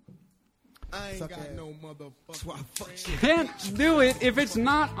 I ain't got no motherfucker. So I fuck Can't do it if it's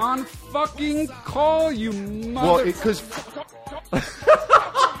not on fucking call, you mother... Well, because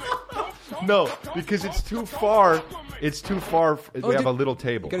no, because it's too far. It's too far. We have a little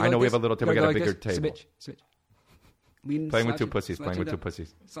table. You gotta I go know like we have a this. little table. We You got a gotta go bigger like table. this. Lean, Playing with two slouching- pussies. Playing with two slouching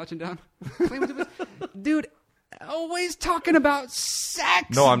pussies. down. Slouching down. Playing with two pussies. Dude, always talking about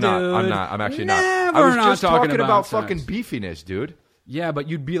sex. No, I'm not. dude. I'm not. I'm actually not. Never I was not just talking about sex. fucking beefiness, dude. Yeah, but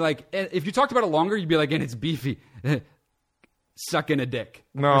you'd be like, if you talked about it longer, you'd be like, and it's beefy. Sucking a dick.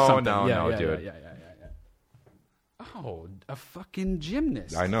 No, or something. no, Yeah, no, yeah, dude. Yeah. Oh, a fucking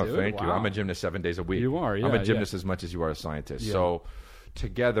gymnast. I know. dude. Thank you. Wow. I'm a gymnast 7 days a week. You are, I'm yeah, a gymnast as much as you are a scientist. Yeah. So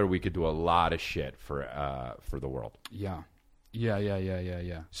together we could do a lot of shit for the world. Yeah.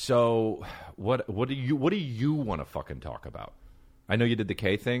 So what do you want to fucking talk about? I know you did the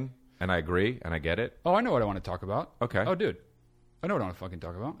K thing, and I agree, and I get it. Oh, I know what I want to talk about. Okay. Oh, dude. I know what I want to fucking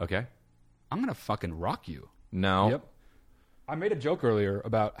talk about. Okay. I'm going to fucking rock you. No. Yep. I made a joke earlier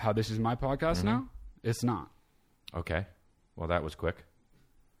about how this is my podcast now. It's not. Okay. Well, that was quick.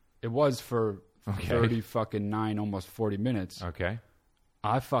 It was for 30 fucking 9, almost 40 minutes. Okay.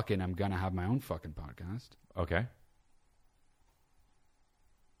 I fucking am going to have my own fucking podcast. Okay.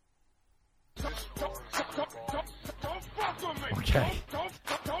 Okay.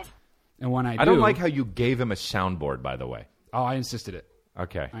 And when I don't like how you gave him a soundboard, by the way. Oh, I insisted it.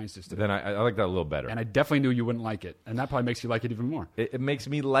 Okay. I insisted. Then I like that a little better. And I definitely knew you wouldn't like it. And that probably makes you like it even more. It makes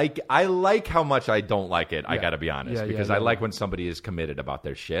me I like how much I don't like it, I got to be honest. Because I like when somebody is committed about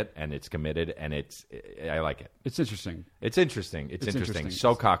their shit, and it's committed, and I like it. It's interesting. It's interesting. It's interesting.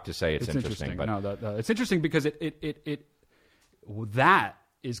 So cocked to say it's interesting. But no, it's interesting because that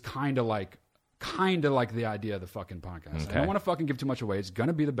is kind of like the idea of the fucking podcast. Okay. I don't want to fucking give too much away. It's going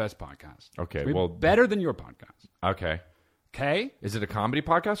to be the best podcast. Okay, well, better than your podcast. Okay. Okay? Is it a comedy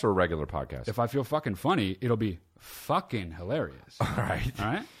podcast or a regular podcast? If I feel fucking funny, it'll be fucking hilarious. All right. All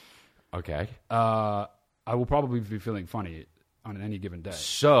right? Okay. I will probably be feeling funny on any given day.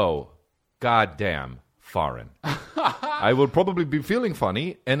 So goddamn foreign. I will probably be feeling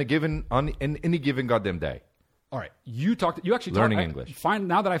funny in any given goddamn day. All right. You actually learning English.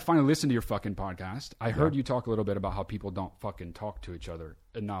 Now that I finally listened to your fucking podcast, I heard you talk a little bit about how people don't fucking talk to each other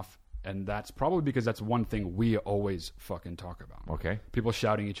enough. And that's probably because that's one thing we always fucking talk about. Okay. People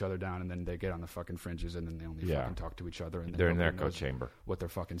shouting each other down, and then they get on the fucking fringes, and then they only fucking talk to each other. And they're in their echo chamber. What they're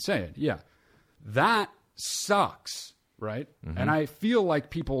fucking saying. Yeah. That sucks, right? Mm-hmm. And I feel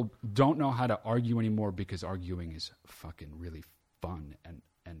like people don't know how to argue anymore because arguing is fucking really fun. And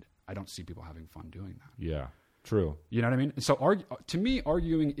I don't see people having fun doing that. Yeah. True. You know what I mean? So to me,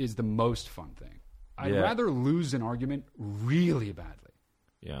 arguing is the most fun thing. I'd rather lose an argument really badly.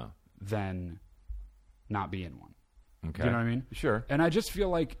 Yeah. Than not be in one. Okay. Do you know what I mean? Sure. And I just feel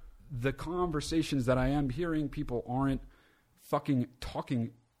like the conversations that I am hearing, people aren't fucking talking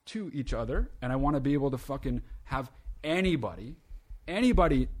to each other, and I want to be able to fucking have anybody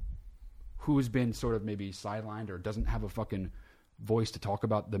who has been sort of maybe sidelined or doesn't have a fucking voice to talk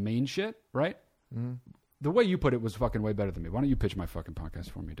about the main shit, right? Mm-hmm. The way you put it was fucking way better than me. Why don't you pitch my fucking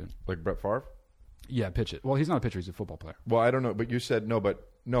podcast for me, dude? Like Brett Favre? Yeah, pitch it. Well, he's not a pitcher; he's a football player. Well, I don't know, but you said no, but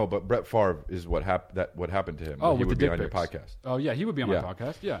Brett Favre is what happened to him. Oh, he with would the be on dick your pics. podcast. Oh, yeah, he would be on my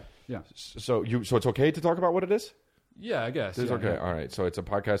podcast. Yeah. So it's okay to talk about what it is? Yeah, I guess. It's okay. Yeah. All right. So it's a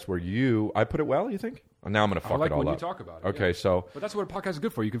podcast where I put it well, you think? Now I'm going to fuck it all up. I like when you talk about it. Okay, yeah. so... But that's what a podcast is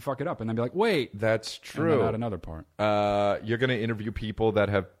good for. You can fuck it up and then be like, wait. That's true. And then add another part. You're going to interview people that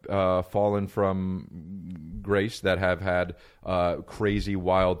have fallen from grace, that have had crazy,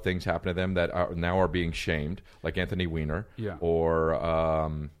 wild things happen to them that now are being shamed, like Anthony Weiner. Yeah. Or...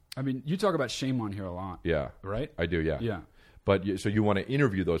 I mean, you talk about shame on here a lot. Yeah. Right? I do, yeah. Yeah. But so you want to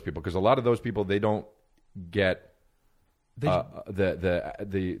interview those people, because a lot of those people, they don't get... the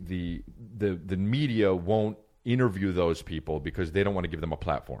media won't interview those people because they don't want to give them a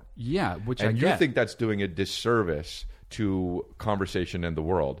platform. Yeah, which and I get. You think that's doing a disservice to conversation in the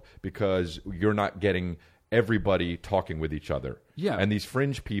world because you're not getting everybody talking with each other. Yeah. And these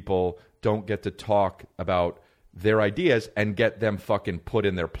fringe people don't get to talk about their ideas and get them fucking put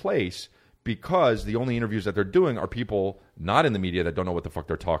in their place, because the only interviews that they're doing are people not in the media that don't know what the fuck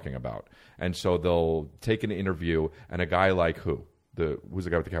they're talking about. And so they'll take an interview, and a guy like who's the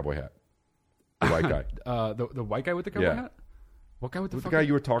guy with the cowboy hat? The white guy. The white guy with the cowboy hat? What guy with the guy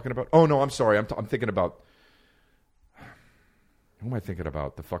you were talking about? Oh, no, I'm sorry. I'm thinking about... Who am I thinking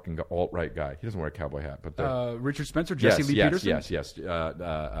about? The fucking alt-right guy. He doesn't wear a cowboy hat. But Richard Spencer? Jesse Lee Peterson? Yes.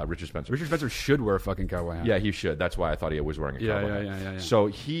 Richard Spencer. Richard Spencer should wear a fucking cowboy hat. Yeah, he should. That's why I thought he was wearing a cowboy hat. Yeah. So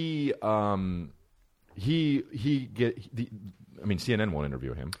CNN won't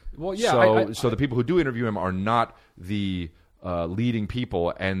interview him. Well, yeah. So the people who do interview him are not the leading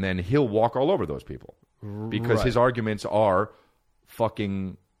people, and then he'll walk all over those people because his arguments are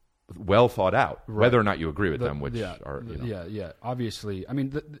fucking well thought out, whether or not you agree with them, which are, you know. Yeah. Obviously, I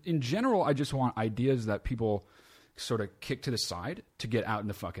mean, in general, I just want ideas that people sort of kick to the side to get out in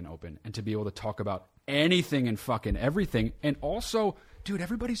the fucking open and to be able to talk about anything and fucking everything. And also, dude,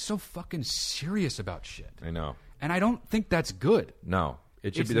 everybody's so fucking serious about shit. I know, and I don't think that's good. No,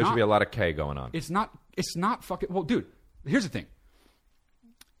 it should be. There should be a lot of K going on. It's not fucking. Well, dude, here's the thing.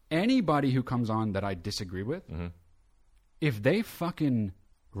 Anybody who comes on that I disagree with, if they fucking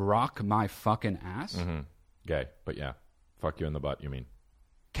rock my fucking ass. Gay, but yeah. Fuck you in the butt, you mean.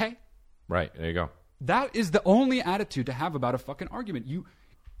 Okay. Right, there you go. That is the only attitude to have about a fucking argument.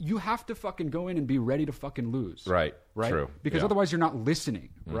 you have to fucking go in and be ready to fucking lose. Right. Right. True. Because Yeah. otherwise you're not listening.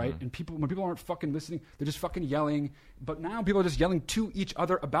 Right. And when people aren't fucking listening, they're just fucking yelling. But now people are just yelling to each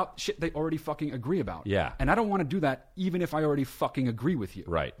other about shit they already fucking agree about. Yeah. And I don't want to do that even if I already fucking agree with you.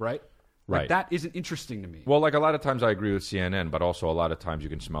 Right. Right. Right. Like, that isn't interesting to me. Well, like a lot of times I agree with CNN, but also a lot of times you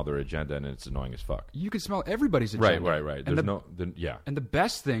can smell their agenda and it's annoying as fuck. You can smell everybody's agenda. Right. And There's yeah. And the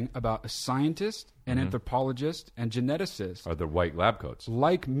best thing about a scientist, an anthropologist, and geneticist Are the white lab coats.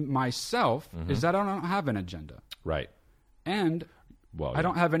 like myself is that I don't have an agenda. Right. And Well, I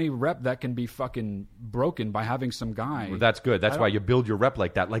don't have any rep that can be fucking broken by having some guy. Well, that's good. That's why you build your rep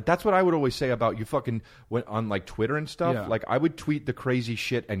like that. Like, that's what I would always say about you fucking on like Twitter and stuff. Yeah. Like, I would tweet the crazy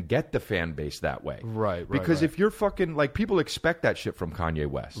shit and get the fan base that way. Right. Because if you're fucking like, people expect that shit from Kanye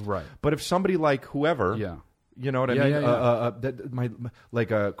West. Right. But if somebody like whoever, Yeah. you know what I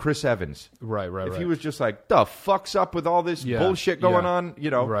mean? Chris Evans. Right. If he was just like, the fuck's up with all this bullshit going on, you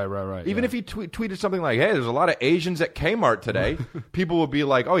know. Right. Even if he tweeted something like, hey, there's a lot of Asians at Kmart today, people would be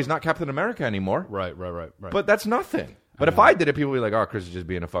like, oh, he's not Captain America anymore. Right. But that's nothing. But if I did it, people would be like, oh, Chris is just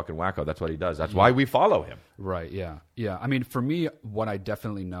being a fucking wacko. That's what he does. That's why we follow him. Right, yeah. I mean, for me, what I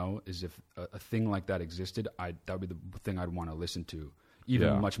definitely know is if a thing like that existed, that would be the thing I'd want to listen to,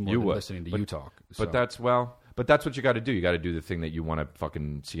 even much more than listening to you talk. So. But that's what you got to do. You got to do the thing that you want to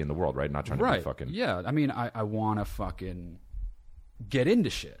fucking see in the world, right? Not trying to be fucking... Yeah, I mean, I want to fucking get into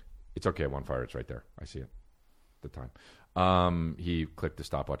shit. It's okay, One Fire, it's right there. I see it. The time. He clicked the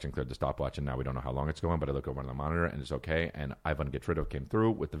stopwatch and cleared the stopwatch, and now we don't know how long it's going, but I look over on the monitor, and it's okay. And Ivan Get Rid Of came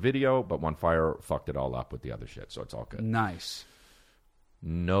through with the video, but One Fire fucked it all up with the other shit, so it's all good. Nice.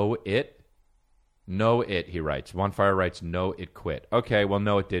 No, it, he writes. One Fire writes, no, it quit. Okay, well,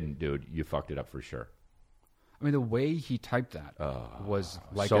 no, it didn't, dude. You fucked it up for sure. I mean, the way he typed that was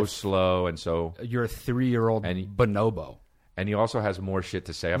like so slow and so... You're a 3-year-old bonobo. And he also has more shit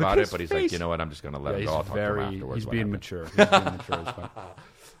to say about it, but he's like, you know what, I'm just going to let it go. I'll talk to him afterwards. He's being mature. He's being mature as fuck.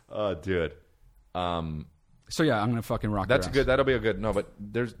 Oh, dude. So, yeah, I'm going to fucking rock That's your ass. good. That'll be a good... No, but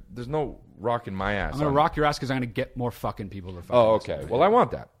there's no rocking my ass. I'm going to rock your ass because I'm going to get more fucking people to fucking Oh, okay. Well, I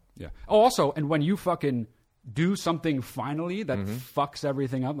want that. Yeah. Oh, also, and when you fucking do something finally that fucks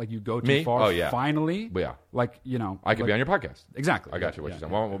everything up, like you go too Me? far, Oh, yeah. finally, Yeah. like, you know. I could be on your podcast. Exactly. I got you. What you're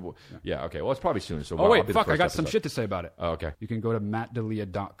saying. Well, yeah, okay. Well, it's probably soon. So Oh, I'll wait, be the fuck, I first got some episode. shit to say about it. Oh, okay. You can go to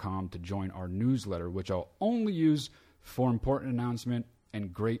mattdelia.com to join our newsletter, which I'll only use for important announcement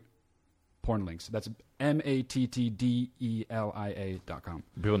and great porn links. That's mattdelia.com.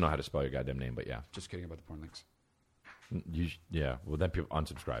 People know how to spell your goddamn name, but yeah. Just kidding about the porn links. Yeah. Well, then people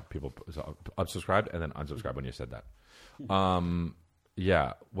unsubscribe. People unsubscribed and then unsubscribe when you said that.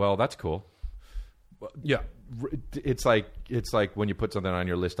 Yeah. Well, that's cool. Yeah. It's like when you put something on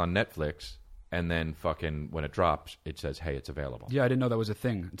your list on Netflix and then fucking when it drops, it says, "Hey, it's available." Yeah, I didn't know that was a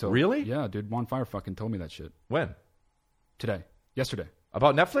thing until Really? Yeah, dude. One Fire fucking told me that shit When? yesterday.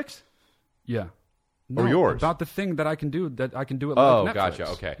 About Netflix? Yeah. Or yours? About the thing that I can do it like Oh, Netflix. gotcha.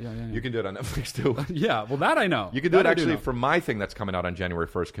 Okay. Yeah. You can do it on Netflix too. Yeah, well, that I know. You can do it That I actually know. for my thing that's coming out on January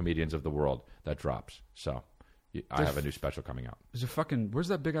 1st, Comedians of the World, that drops. So I have a new special coming out. There's a fucking. Where's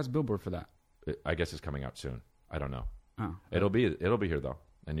that big ass billboard for that? I guess it's coming out soon. I don't know. Oh, It'll be here though,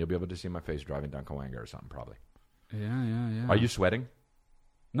 and you'll be able to see my face driving down Coanga or something probably. yeah. Are you sweating?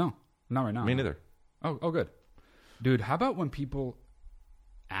 No, not right now. Me neither. Oh, good, dude. How about when people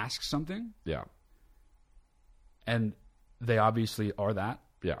ask something Yeah. and they obviously are that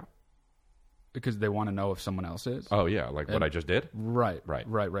Yeah. because they want to know if someone else is. Oh yeah, like what I just did. Right. Right.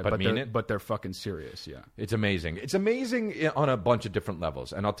 But mean they're, it? But they're fucking serious. Yeah. It's amazing. It's amazing on a bunch of different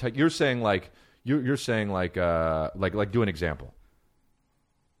levels. And I'll tell you're saying like do an example.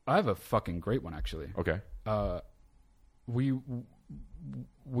 I have a fucking great one actually. Okay. We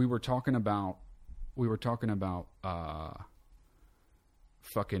were talking about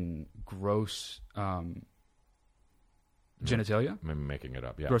fucking gross genitalia. I'm making it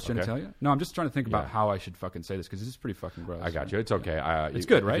up. Yeah. Gross okay. genitalia? No, I'm just trying to think about Yeah. how I should fucking say this because this is pretty fucking gross. I got you. It's okay. It's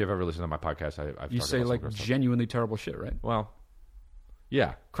good, right? If you've ever listened to my podcast, I've You talked say about like some gross stuff. genuinely terrible shit, right? Well,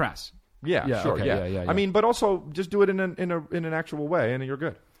 yeah. Crass. Yeah, Yeah, sure. okay, Yeah. yeah. I mean, but also just do it in an actual way, and you're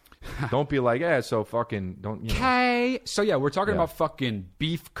good. Don't be like, so fucking don't. You know. Okay. So yeah, we're talking Yeah. about fucking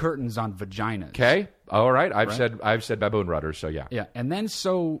beef curtains on vaginas. Okay. All right. I've Right? said baboon rudders. So yeah. Yeah, and then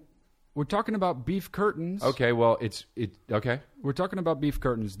so we're talking about beef curtains. Okay. Well, it's okay. We're talking about beef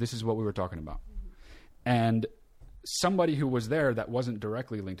curtains. This is what we were talking about. And somebody who was there that wasn't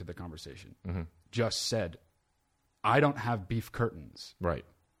directly linked to the conversation just said, I don't have beef curtains. Right.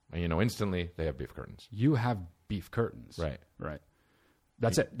 And instantly they have beef curtains. You have beef curtains. Right.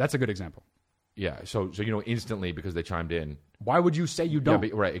 That's it. That's a good example. Yeah, so instantly because they chimed in. Why would you say you don't?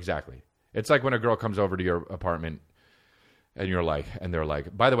 Yeah, right, exactly. It's like when a girl comes over to your apartment and you're like, and they're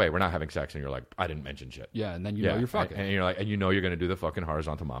like, by the way, we're not having sex, and you're like, I didn't mention shit. Yeah, and then know you're fucking. And you're like, and you're going to do the fucking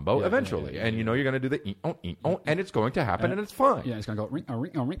horizontal mambo eventually, and you're going to do the and it's going to happen, and it's fine. Yeah, it's going to go ring,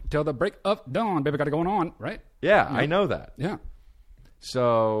 ring, ring till the break of dawn, baby. Got it going on, right? Yeah, I know that. Yeah.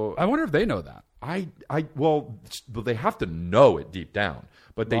 So I wonder if they know that. Well, they have to know it deep down,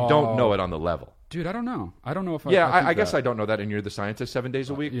 but they don't know it on the level. Dude, I don't know. I don't know if I guess I don't know that, and you're the scientist 7 days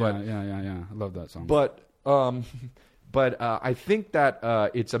a week. Yeah, but, yeah. I love that song. But I think that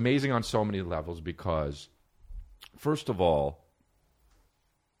it's amazing on so many levels because, first of all,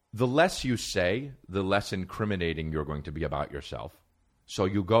 the less you say, the less incriminating you're going to be about yourself. So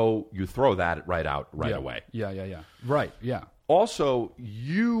you throw that right out away. Yeah. Right, yeah. Also,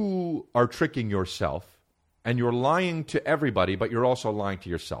 you are tricking yourself, and you're lying to everybody, but you're also lying to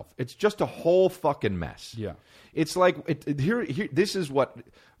yourself. It's just a whole fucking mess. Yeah. It's like, here. This is what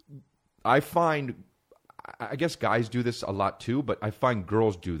I find. I guess guys do this a lot too, but I find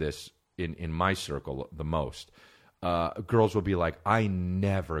girls do this in my circle the most. Girls will be like, I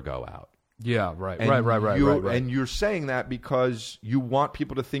never go out. Yeah, right. And you're saying that because you want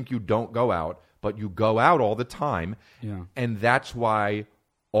people to think you don't go out, but you go out all the time. Yeah. And that's why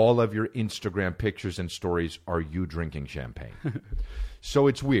all of your Instagram pictures and stories are you drinking champagne. So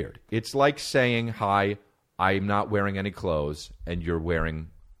it's weird. It's like saying, hi, I'm not wearing any clothes, and you're wearing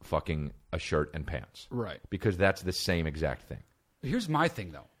fucking a shirt and pants. Right. Because that's the same exact thing. Here's my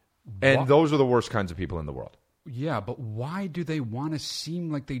thing, though. And those are the worst kinds of people in the world. Yeah, but why do they want to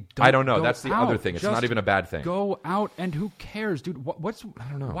seem like they don't? I don't know. Go That's the out? other thing. It's Just not even a bad thing. Go out, and who cares, dude? I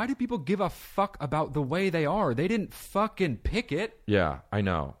don't know. Why do people give a fuck about the way they are? They didn't fucking pick it. Yeah, I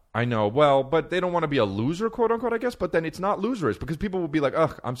know. Well, but they don't want to be a loser, quote unquote, I guess. But then it's not loserish because people will be like,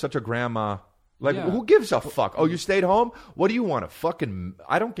 ugh, I'm such a grandma. Like, who gives a fuck? Oh, you stayed home? What do you want?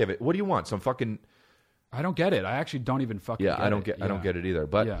 I don't give it. What do you want? Some fucking... I don't get it. I actually don't even fucking get it. I don't get it either.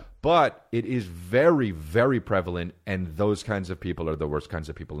 But it is very, very prevalent, and those kinds of people are the worst kinds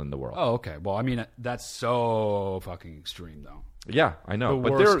of people in the world. Oh, okay. Well, I mean, that's so fucking extreme, though. Yeah, I know.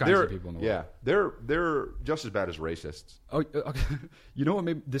 The worst kinds of people in the world. Yeah, they're just as bad as racists. Oh, okay. You know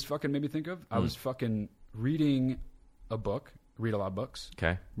what this fucking made me think of? I was fucking reading a book. Read a lot of books.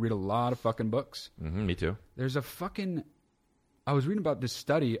 Okay. Read a lot of fucking books. Mm-hmm, me too. There's a fucking... I was reading about this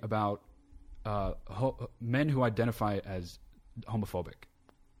study about men who identify as homophobic,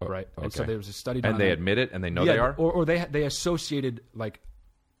 right? Okay. And so there was a study done and they admit it, and they know they are? Or they associated, like,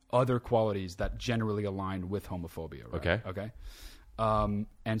 other qualities that generally align with homophobia, right? Okay.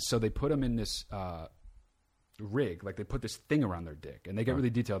 And so they put them in this... rig, like they put this thing around their dick, and they get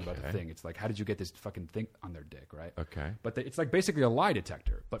really detailed about the thing. It's like, how did you get this fucking thing on their dick, right? Okay. But it's like basically a lie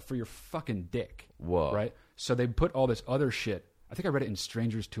detector, but for your fucking dick. Whoa. Right? So they put all this other shit. I think I read it in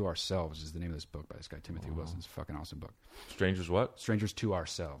Strangers to Ourselves is the name of this book by this guy, Timothy Wilson. It's a fucking awesome book. Strangers what? Strangers to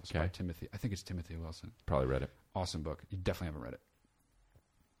Ourselves by Timothy. I think it's Timothy Wilson. Probably read it. Awesome book. You definitely haven't read it.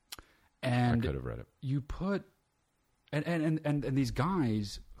 And I could have read it. You put... And these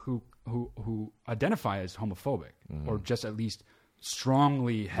guys who identify as homophobic or just at least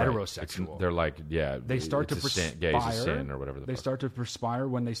strongly heterosexual. They're like, yeah, they start to perspire. Gay is a sin or whatever. They start to perspire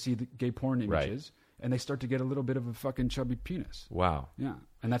when they see the gay porn images, and they start to get a little bit of a fucking chubby penis. Wow. Yeah,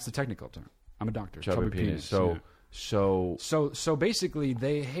 and that's the technical term. I'm a doctor. Chubby penis. So basically,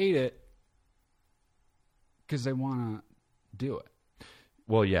 they hate it because they want to do it.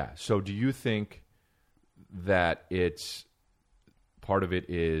 Well, yeah. So do you think that it's part of it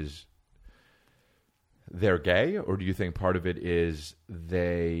is they're gay, or do you think part of it is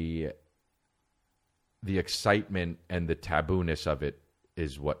the excitement and the tabooness of it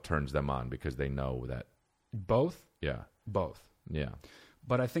is what turns them on because they know that? Both? Yeah. Both. Yeah.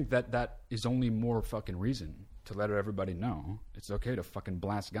 But I think that is only more fucking reason to let everybody know it's okay to fucking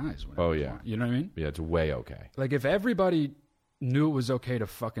blast guys whenever you want. You know what I mean? Yeah, it's way okay. Like if everybody knew it was okay to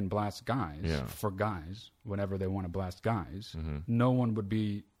fucking blast guys for guys whenever they want to blast guys, no one would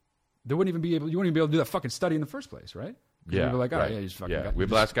be... They wouldn't even be able... You wouldn't even be able to do that fucking study in the first place, right? Yeah, you'd be like, oh, right. yeah, you just fucking... Yeah, we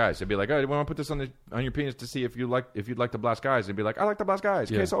blast guys. They'd be like, oh, we want to put this on your penis to see if you'd like to blast guys. They'd be like, I like to blast guys.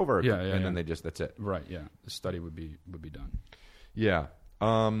 Case over. Yeah, and then that's it. Right, yeah. The study would be done. Yeah.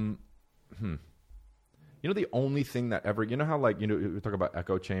 You know, the only thing that ever... You know how, like, we talk about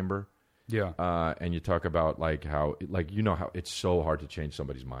echo chamber? Yeah. And you talk about, like, how... Like, you know how it's so hard to change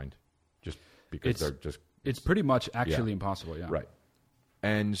somebody's mind just because they're just... It's pretty much actually impossible, yeah. Right.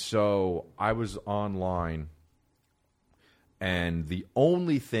 And so I was online, and the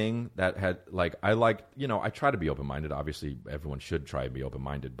only thing that had, like, I try to be open-minded. Obviously, everyone should try and be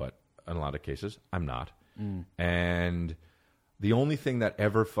open-minded, but in a lot of cases. I'm not. And the only thing that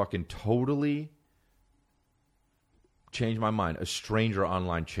ever fucking totally changed my mind, a stranger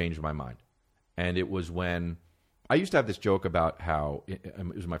online changed my mind. And it was when I used to have this joke about how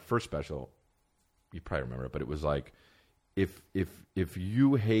it was my first special. You probably remember it, but it was like, if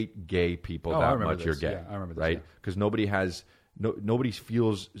you hate gay people that much, you're gay. Yeah, I remember this, right? Because nobody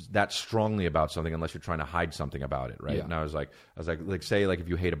feels that strongly about something unless you're trying to hide something about it, right? Yeah. And I was like, say, like if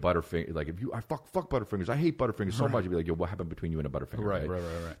you hate a Butterfinger, like I fuck Butterfingers, I hate Butterfingers so much. You'd be like, yo, what happened between you and a Butterfinger?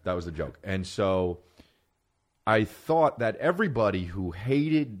 Right. That was the joke. And so I thought that everybody who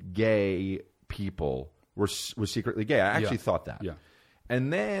hated gay people was secretly gay. I actually thought that. Yeah.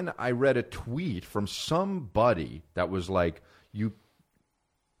 And then I read a tweet from somebody that was like,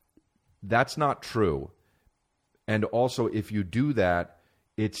 that's not true. And also, if you do that,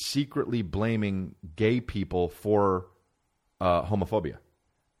 it's secretly blaming gay people for homophobia.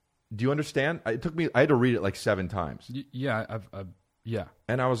 Do you understand? I had to read it like 7 times. Yeah, yeah.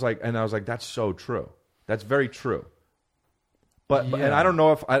 And I was like, that's so true. That's very true. But Yeah. and I don't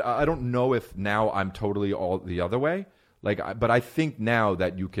know if I don't know if now I'm totally all the other way. But I think now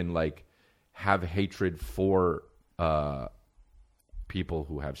that you can like have hatred for people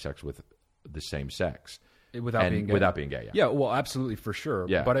who have sex with the same sex Without being gay. Yeah. Yeah, well, absolutely, for sure.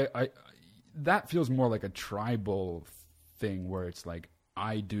 Yeah. But I that feels more like a tribal thing where it's like,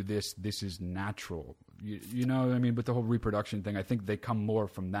 I do this is natural. You know what I mean? But the whole reproduction thing, I think they come more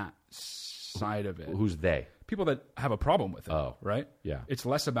from that side of it. Who's they? People that have a problem with it. Oh. Right? Yeah. It's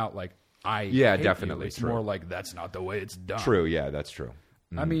less about like, hate definitely. you. It's True. more like, that's not the way it's done. True. Yeah, that's true.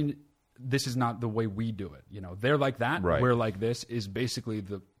 I mean, this is not the way we do it. You know, they're like that. Right. We're like this is basically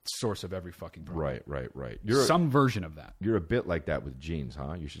the source of every fucking problem. Right. Some version of that. You're a bit like that with jeans,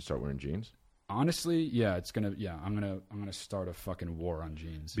 huh? You should start wearing jeans. Honestly, yeah, I'm gonna start a fucking war on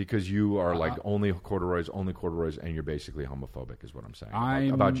jeans. Because you are like only corduroys, and you're basically homophobic, is what I'm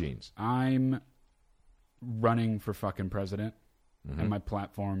saying about jeans. I'm running for fucking president, and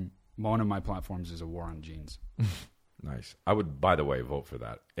one of my platforms is a war on jeans. Nice. I would, by the way, vote for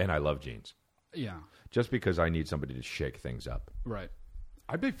that. And I love jeans. Yeah. Just because I need somebody to shake things up. Right.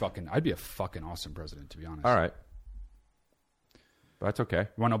 I'd be a fucking awesome president, to be honest. All right. That's okay. You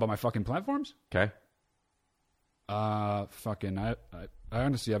want to know about my fucking platforms? Okay. I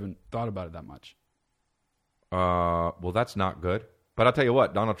honestly haven't thought about it that much. Well, that's not good. But I'll tell you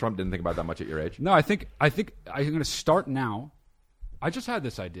what, Donald Trump didn't think about that much at your age. No, I think I'm going to start now. I just had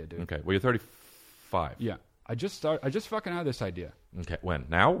this idea, dude. Okay. Well, you're 35. Yeah. I just fucking had this idea. Okay. When?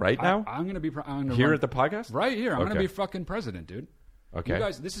 Now? Right now? I'm going to be here at the podcast? Right here. I'm going to Okay. be fucking president, dude. Okay. You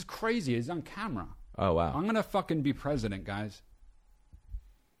guys, this is crazy. It's on camera. Oh, wow. I'm going to fucking be president, guys.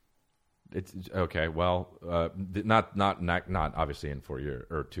 It's okay. Well, not obviously in 4 years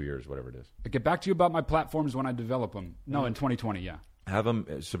or 2 years, whatever it is. I'll get back to you about my platforms when I develop them. No, in 2020, yeah. Have them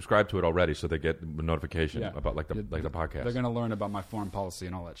subscribe to it already, so they get the notification about like the podcast. They're going to learn about my foreign policy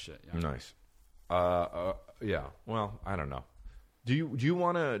and all that shit. Yeah. Nice. Yeah. Well, I don't know. Do you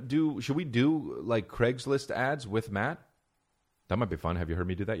want to do? Should we do like Craigslist ads with Matt? That might be fun. Have you heard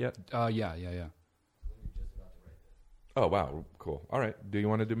me do that yet? Yeah. Oh wow, cool. All right. Do you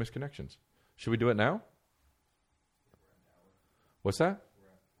want to do Misconnections? Should we do it now? What's that?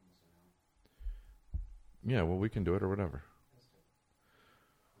 Yeah. Well, we can do it or whatever.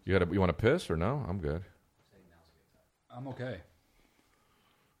 You want to piss or no? I'm good. I'm okay.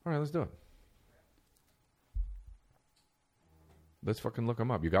 All right, let's do it. Let's fucking look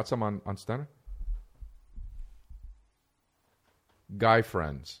them up. You got some on Stunner? Guy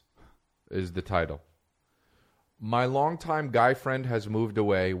Friends is the title. My longtime guy friend has moved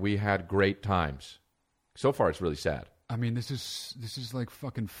away. We had great times. So far, it's really sad. I mean, this is like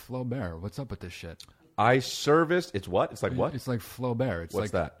fucking Flaubert. What's up with this shit? I serviced. It's what? It's like what? It's like Flaubert. It's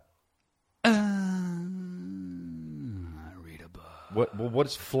What's like, that? Read a book. What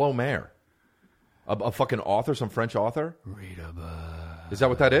is Flaubert? A fucking author, some French author? Read a book. Is that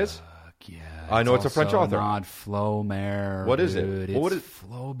what that is? Yeah. I know it's a French author. Not Flaubert. What is it? Dude. Well, what It's is-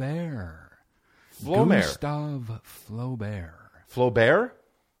 Flaubert. Flaubert. Gustave Flaubert. Flaubert?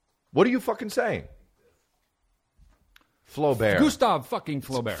 What are you fucking saying? Flaubert. Gustave fucking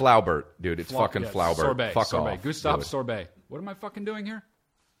Flaubert. Flaubert, dude. It's fucking yes, Flaubert. Sorbet. Fuck Sorbet. off. Gustave dude. Sorbet. What am I fucking doing here?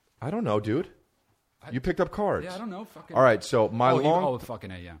 I don't know, dude. You picked up cards. Yeah, I don't know. Fucking. All right, so my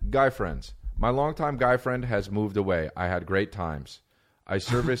fucking A, yeah. guy friends. My longtime guy friend has moved away. I had great times. I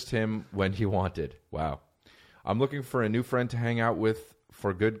serviced him when he wanted. Wow. I'm looking for a new friend to hang out with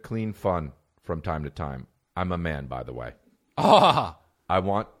for good, clean fun from time to time. I'm a man, by the way. Ah, I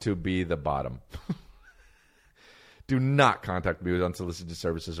want to be the bottom. Do not contact me with unsolicited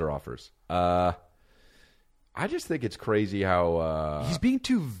services or offers. I just think it's crazy how... He's being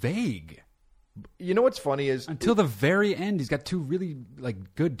too vague. You know what's funny is... Until the very end, he's got two really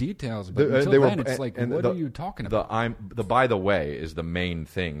good details. But until then, it's like, what are you talking about? The by the way is the main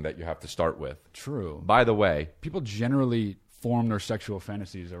thing that you have to start with. True. By the way. People generally form their sexual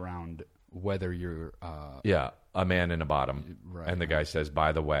fantasies around whether you're... a man in a bottom. Right. And the guy says,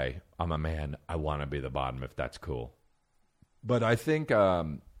 by the way, I'm a man. I want to be the bottom if that's cool. But I think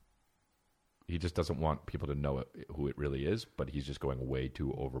he just doesn't want people to know who it really is, but he's just going way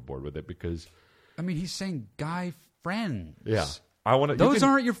too overboard with it because... I mean, he's saying guy friends. Yeah. Those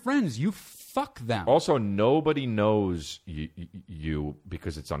aren't your friends. You fuck them. Also, nobody knows you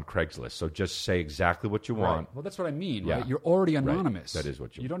because it's on Craigslist. So just say exactly what you want. Well, that's what I mean. Yeah. Right? You're already anonymous. Right. That is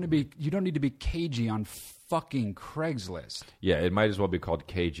what you don't need to be cagey on fucking Craigslist. Yeah, it might as well be called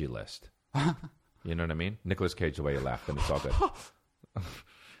Cagey List. You know what I mean? Nicolas Cage, the way you laugh, and it's all good.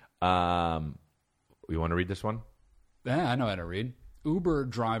 You want to read this one? Yeah, I know how to read. Uber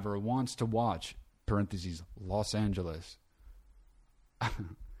driver wants to watch, parentheses, Los Angeles.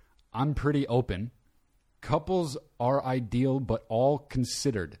 I'm pretty open. Couples are ideal, but all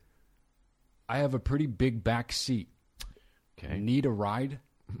considered. I have a pretty big back seat. Okay. Need a ride?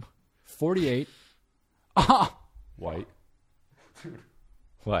 48. White.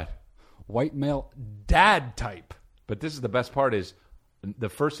 What? White male dad type. But this is the best part is the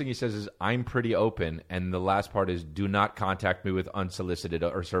first thing he says is I'm pretty open, and the last part is do not contact me with unsolicited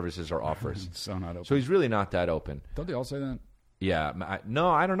or services or offers. So not open. So he's really not that open. Don't they all say that? Yeah. No,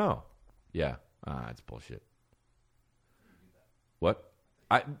 I don't know. Yeah. It's bullshit. What?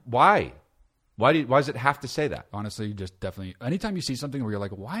 Why? Why does it have to say that? Honestly, you just definitely... Anytime you see something where you're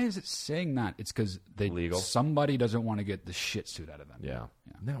like, why is it saying that? It's because somebody doesn't want to get the shit suit out of them. Yeah.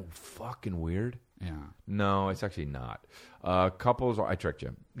 No, fucking weird. Yeah. No, it's actually not. Couples are... I tricked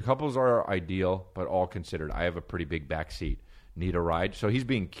you. Couples are ideal, but all considered. I have a pretty big back seat. Need a ride? So he's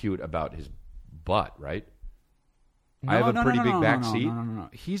being cute about his butt, right? I have a pretty big back seat? No.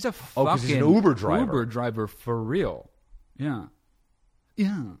 He's a Oh, because he's an Uber driver. Uber driver for real. Yeah.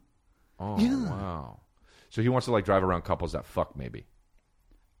 Yeah. Oh, Yeah. wow. So he wants to, drive around couples that fuck, maybe.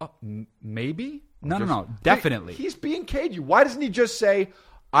 Maybe? No. Definitely. He's being cagey. Why doesn't he just say,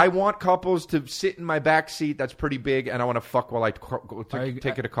 I want couples to sit in my back seat that's pretty big, and I want to fuck while I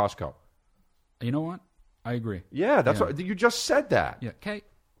take it to Costco? You know what? I agree. Yeah, that's what you just said that. Yeah, okay.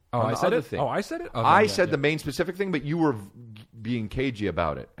 Oh, I said it? Thing. Oh, I said it? Oh, I said the main specific thing, but you were being cagey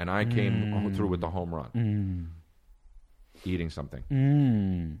about it, and I came through with the home run. Eating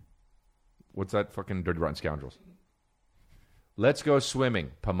something. What's that fucking Dirty Rotten Scoundrels? Let's go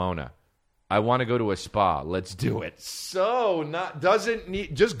swimming, Pomona. I want to go to a spa. Let's do it. So,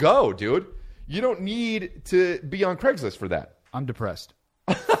 just go, dude. You don't need to be on Craigslist for that. I'm depressed.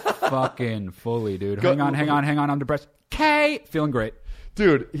 Fucking fully, dude. Hang on. I'm depressed. Okay. Feeling great.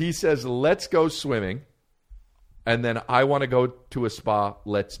 Dude, he says, let's go swimming, and then I want to go to a spa.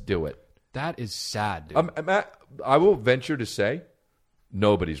 Let's do it. That is sad, dude. I will venture to say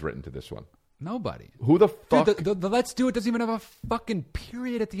nobody's written to this one. Nobody. Who the fuck? Dude, the let's do it doesn't even have a fucking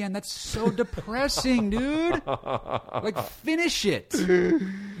period at the end. That's so depressing, dude. Finish it.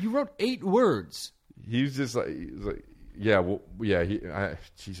 You wrote 8 words. He's just like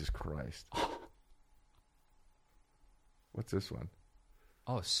Jesus Christ. What's this one?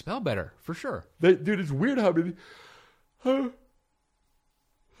 Oh, spell better, for sure. Dude, it's weird how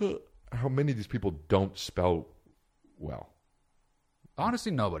many of these people don't spell well.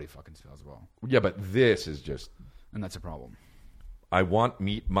 Honestly, nobody fucking spells well. Yeah, but this is just... And that's a problem. I want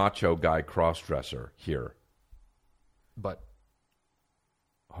meet macho guy crossdresser here. But...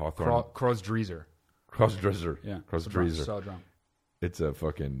 Hawthorne. Crossdresser. Crossdresser. Yeah. Crossdresser. So drunk. It's a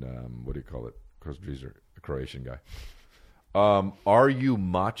fucking... what do you call it? Crossdresser. A Croatian guy. Are you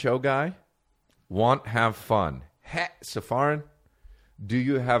macho guy? Want have fun? Safarin? Do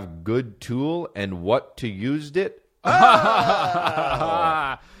you have good tool and what to used it?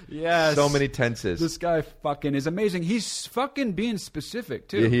 Yes. So many tenses. This guy fucking is amazing. He's fucking being specific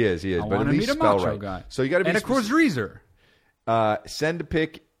too. Yeah, he is. I but want at to least meet a spell macho right. guy. So you got to be and a crossdresser. Send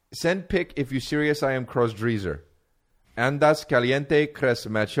pic if you serious. I am crossdresser. Andas caliente cres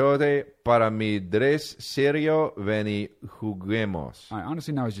machote para mi dres serio veni juguemos.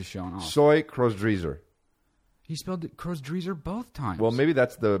 Honestly, now he's just showing off. Soy crossdresser. He spelled it crossdresser both times. Well, maybe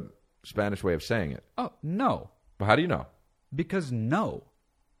that's the Spanish way of saying it. Oh, no. But how do you know? Because no.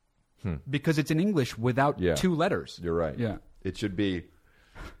 Because it's in English without 2 letters. You're right. Yeah. It should be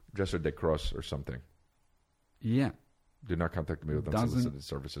dresser de cross or something. Yeah. Do not contact me with unsolicited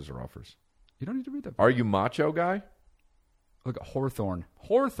services or offers. You don't need to read that. Are you macho guy? Look at Hawthorne.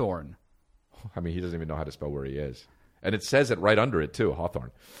 Hawthorne. I mean, he doesn't even know how to spell where he is. And it says it right under it, too,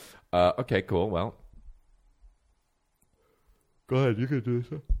 Hawthorne. Okay, cool. Well, go ahead. You can do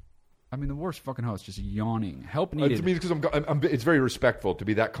this. I mean, the worst fucking host, just yawning. Help needed. To me, because it's very respectful to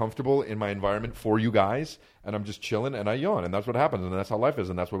be that comfortable in my environment for you guys, and I'm just chilling, and I yawn, and that's what happens, and that's how life is,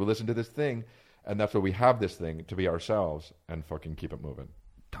 and that's why we listen to this thing, and that's why we have this thing, to be ourselves, and fucking keep it moving.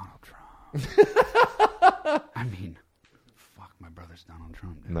 Donald Trump. I mean, fuck, my brother's Donald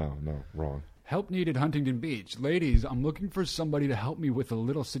Trump. Dude. No, wrong. Help needed, Huntington Beach. Ladies, I'm looking for somebody to help me with a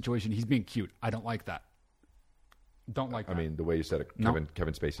little situation. He's being cute. I don't like that. Don't like that. I mean, the way you said it,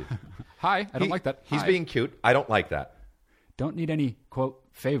 Kevin Spacey. Hi, I don't like that. He's Hi. being cute. I don't like that. Don't need any, quote,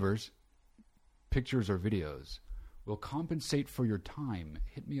 favors, pictures, or videos. Will compensate for your time.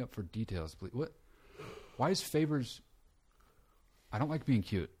 Hit me up for details, please. What? Why is favors... I don't like being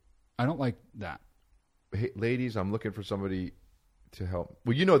cute. I don't like that. Hey, ladies, I'm looking for somebody to help.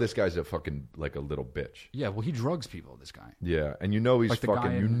 Well, you know this guy's a fucking, like, a little bitch. Yeah, well, he drugs people, this guy. Yeah, and you know he's Like the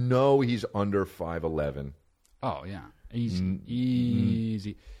fucking... guy You know he's under 5'11". Oh, yeah.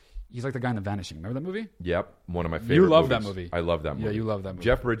 Easy. He's like the guy in The Vanishing. Remember that movie? Yep, one of my favorite You love movies. that movie. I love that movie. Yeah, you love that movie.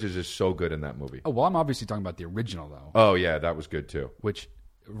 Jeff Bridges is so good in that movie. Oh, well, I'm obviously talking about the original, though, Oh, yeah, that was good, too. which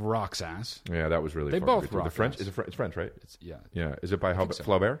rocks ass. Yeah, that was really They fucking both good, too. rock The French, ass. it's French, right? Yeah. Yeah. Is it by so.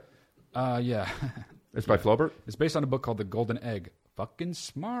 Flaubert? Yeah. It's by Flaubert? It's based on a book called The Golden Egg. Fucking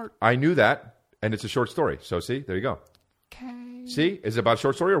smart. I knew that, and it's a short story. So, see? There you go. Okay. See? Is it about a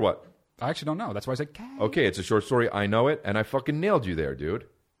short story or what? I actually don't know. That's why I said okay. Okay, it's a short story. I know it, and I fucking nailed you there, dude.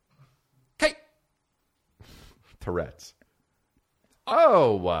 Okay. Tourette's.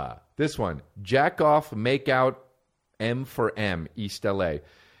 Oh, this one. Jack off, make out, M for M, East LA.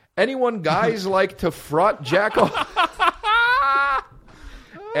 Anyone guys like to frot jack off?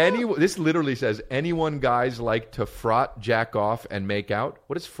 This literally says, anyone guys like to frot, jack off, and make out?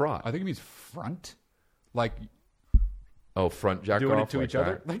 What is frot? I think it means front. Like Oh, front jack doing off? it to like each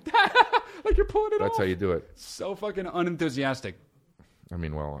other. that? Like that. Like you're pulling it off. That's how you do it. So fucking unenthusiastic. I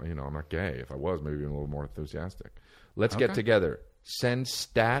mean, well, you know, I'm not gay. If I was, maybe a little more enthusiastic. Let's get Okay. together. Send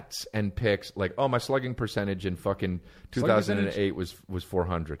stats and pics. Like, oh, my slugging percentage in fucking 2008 was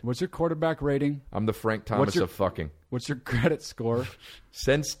 400. What's your quarterback rating? I'm the Frank Thomas of fucking. What's your credit score?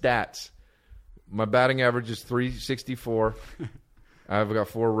 Send stats. My batting average is 364. I've got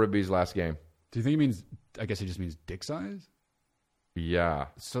 4 ribbies last game. Do you think it means, I guess it just means dick size? Yeah.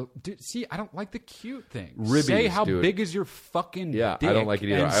 So, dude, see, I don't like the cute thing. Ribbies, Say how dude. big is your fucking Yeah, dick I don't like it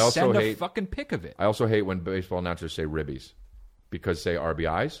either. and I also send a hate- fucking pic of it. I also hate when baseball announcers say ribbies. Because say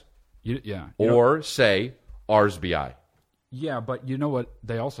RBIs. Yeah. Or say RSBI. Yeah, but you know what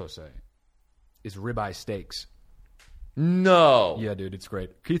they also say? Is ribeye steaks. No. Yeah, dude, it's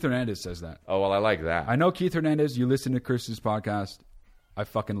great. Keith Hernandez says that. Oh, well, I like that. I know Keith Hernandez. You listen to Chris's podcast. I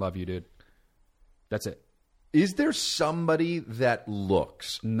fucking love you, dude. That's it. Is there somebody that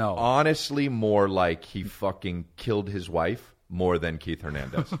looks No. honestly more like he fucking killed his wife more than Keith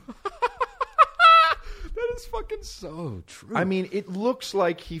Hernandez? That is fucking so true. I mean, it looks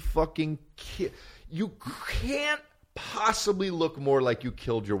like he fucking you can't possibly look more like you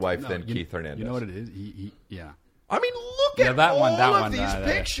killed your wife than Keith Hernandez. You know what it is? Yeah. I mean, look at that all one. That of one. these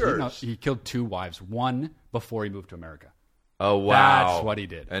pictures. He killed 2 wives. One before he moved to America. Oh, wow. That's what he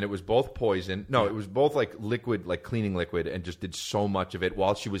did. And it was both poison. No, it was both like liquid, like cleaning liquid, and just did so much of it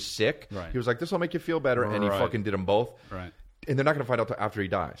while she was sick. Right. He was like, this will make you feel better. And he Right. fucking did them both. Right. And they're not going to find out till after he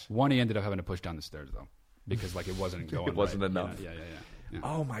dies. One he ended up having to push down the stairs though, because like it wasn't going. It wasn't right. enough. Yeah.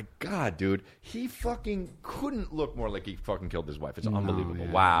 Oh my God, dude. He fucking couldn't look more like he fucking killed his wife. It's unbelievable.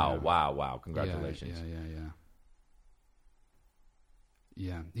 yeah, wow, yeah. wow. Congratulations.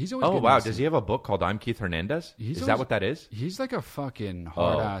 Yeah. He's always. Oh, getting wow. this- Does he have a book called I'm Keith Hernandez? He's Is always- that what that is? He's like a fucking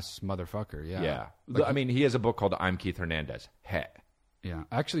hard ass motherfucker. Yeah. Yeah. Like, I mean, he has a book called I'm Keith Hernandez. Hey. yeah.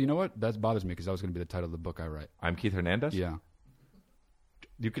 Actually, you know what? That bothers me because that was going to be the title of the book I write. I'm Keith Hernandez? Yeah.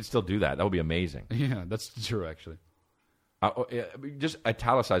 You could still do that. That would be amazing. Yeah. That's true. Actually. Just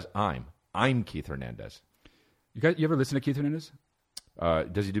italicize I'm Keith Hernandez. You ever listen to Keith Hernandez?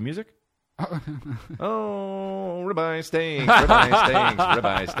 Does he do music? Oh, ribeye steaks, ribeye steaks,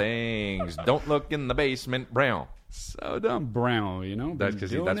 ribeye steaks. Don't look in the basement, brown. So dumb, Brown. You know. That's been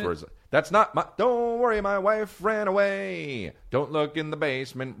because doing that's it. where it's. That's not my. Don't worry, my wife ran away. Don't look in the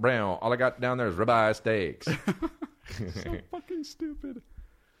basement, brown. All I got down there is ribeye steaks. So fucking stupid.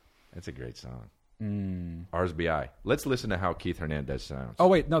 That's a great song. RSBI. Let's listen to how Keith Hernandez sounds. Oh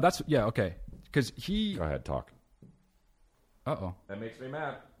wait, no, that's okay. Because he. Go ahead, talk. Uh-oh. That makes me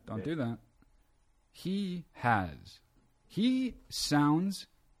mad. Don't do that. He sounds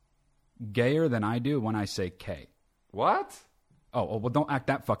gayer than I do when I say K. What? Oh, well, don't act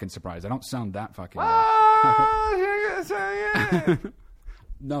that fucking surprised. I don't sound that fucking...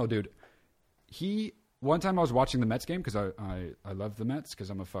 No, dude. One time I was watching the Mets game because I love the Mets because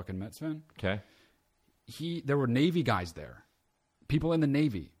I'm a fucking Mets fan. Okay. There were Navy guys there. People in the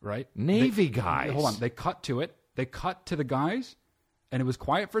Navy, right? Navy guys. Hold on. They cut to it. They cut to the guys, and it was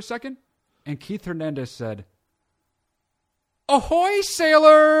quiet for a second, and Keith Hernandez said, "Ahoy,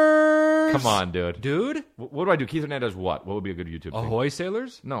 sailors!" Come on, dude. Dude? What do I do? Keith Hernandez what? What would be a good YouTube thing? Ahoy,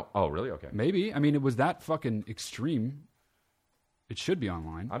 sailors? No. Oh, really? Okay. Maybe. I mean, it was that fucking extreme. It should be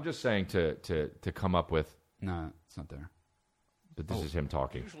online. I'm just saying to come up with... No, it's not there. But this is him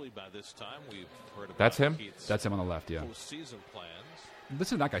talking. Usually by this time we've heard about That's him? Keith's That's him on the left, yeah. postseason plans.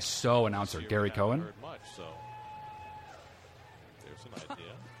 Listen to that guy, so announcer, This year Gary we haven't Cohen. heard much, so there's an idea.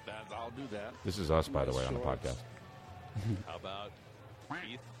 I'll do that. This is us, by the way, on the podcast. How about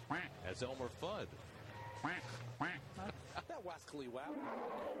Keith as Elmer Fudd? That wascally wow.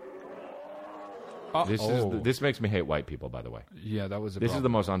 This makes me hate white people, by the way. Yeah, that was a This is problem. the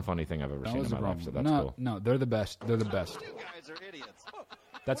most unfunny thing I've ever That seen was in a my life, problem. so that's No, cool. no, they're the best. They're the best. You guys are idiots.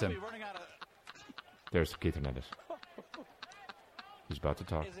 That's him. We're running out of... There's Keith Hernandez. He's about to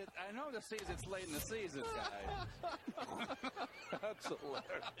talk. Is it? I know it's late in the season, guys. That's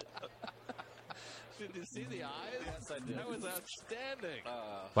hilarious. Did you see the eyes? Yes, I did. That was outstanding.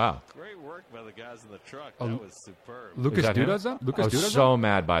 Wow. Great work by the guys in the truck. Oh, That was superb. Lucas Is that him? does that? Lucas I was does so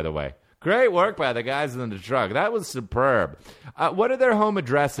mad, by the way. Great work by the guys in the truck. That was superb. What are their home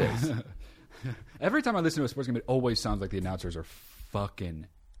addresses? that? Every time I listen to a sports game, it always sounds like the announcers are fucking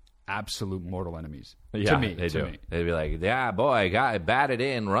absolute mortal enemies. Yeah, to me. they to do. me. They'd be like, yeah, boy, got batted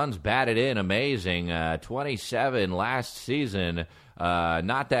in, runs batted in, amazing. 27 last season,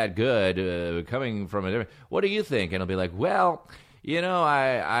 not that good, coming from a different... What do you think? And I'll be like, well, you know,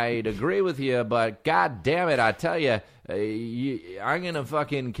 I'd agree with you, but god damn it, I tell you, I'm going to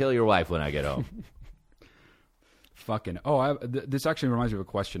fucking kill your wife when I get home. Fucking. Oh, this actually reminds me of a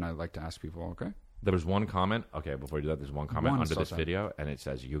question I'd like to ask people, okay? There was one comment. Okay, before you do that, there's one comment One under this so-so. video, and it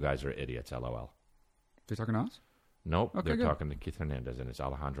says, you guys are idiots, LOL. They're talking to us? Nope, Okay, they're good. talking to Keith Hernandez, and it's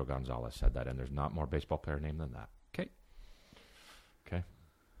Alejandro Gonzalez said that, and there's not more baseball player name than that. Okay. Okay?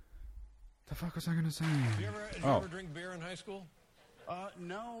 The fuck was I going to say? Did you ever drink beer in high school?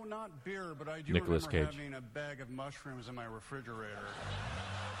 No, not beer, but I do Nicolas remember Cage. having a bag of mushrooms in my refrigerator.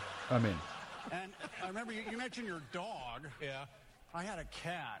 I mean, And I remember you mentioned your dog. Yeah. I had a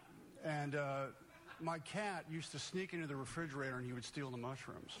cat, and my cat used to sneak into the refrigerator and he would steal the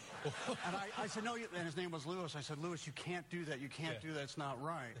mushrooms. And I said, no, and his name was Lewis. I said, Lewis, you can't do that. You can't do that. It's not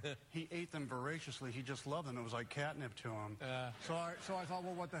right. He ate them voraciously. He just loved them. It was like catnip to him. So I thought,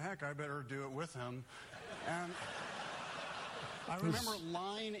 well, what the heck? I better do it with him. And I remember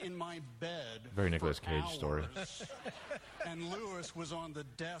lying in my bed. Very Nicolas for Cage story. hours. And Lewis was on the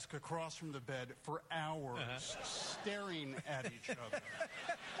desk across from the bed for hours, staring at each other.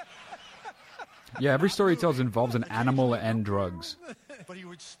 yeah, every story he tells involves an animal and drugs. But he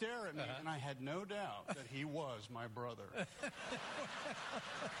would stare at me, and I had no doubt that he was my brother.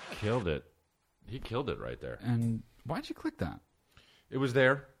 Killed it. He killed it right there. And why'd you click that? It was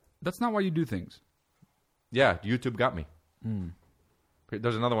there. That's not why you do things. Yeah, YouTube got me.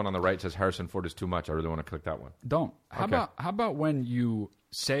 There's another one on the right that says Harrison Ford is too much. I really want to click that one. Don't. How Okay. about when you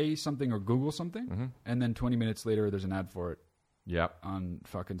say something or Google something, and then 20 minutes later there's an ad for it Yeah. on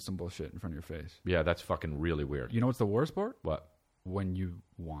fucking some bullshit in front of your face? Yeah, that's fucking really weird. You know what's the worst part? What? When you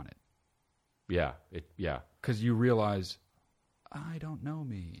want it. Yeah. Yeah. Because you realize, I don't know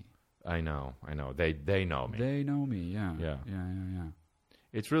me. I know. They know me. They know me, yeah. Yeah. Yeah.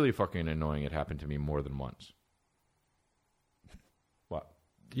 It's really fucking annoying. It happened to me more than once. What?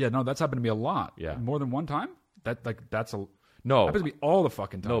 Yeah, no, that's happened to me a lot. Yeah. More than one time? That's a... No. happens to me all the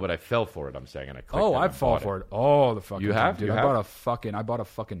fucking time. No, but I fell for it, I'm saying, and I clicked Oh, it I've and fallen bought for it all the fucking You time. have? Dude, You I have? bought a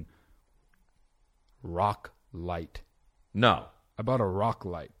fucking rock light. No. I bought a rock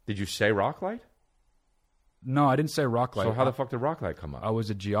light. Did you say rock light? No, I didn't say rock light. So how the fuck did rock light come up? I was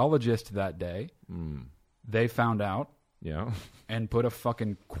a geologist that day. They found out Yeah. and put a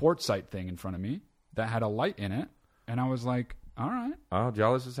fucking quartzite thing in front of me that had a light in it, and I was like, all right. Oh,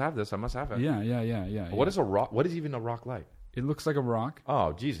 geologists have this. I must have it. Yeah. What is a rock? What is even a rock light? It looks like a rock.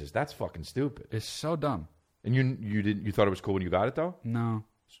 Oh, Jesus, that's fucking stupid. It's so dumb. And you didn't? You thought it was cool when you got it though? No.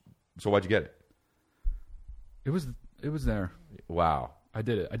 So why'd you get it? It was there. Wow, I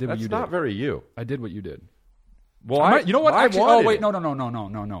did it. I did what that's you not did. very you. I did what you did. Well, You know what? I Actually, wanted wait, it.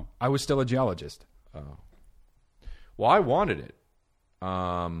 no. I was still a geologist. Well, I wanted it.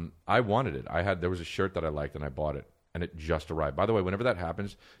 I wanted it. There was a shirt that I liked, and I bought it. and it just arrived. By the way, whenever that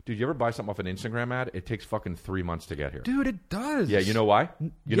happens, dude, you ever buy something off an Instagram ad? It takes fucking 3 months to get here. Dude, it does. Yeah, you know why?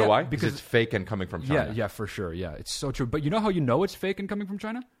 You know why? Because it's fake and coming from China. Yeah, for sure. Yeah, it's so true. But you know how you know it's fake and coming from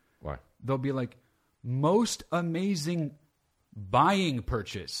China? Why? They'll be like, most amazing buying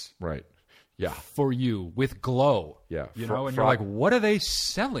purchase. Right. Yeah. For you with glow. Yeah. You know, and you're like, what are they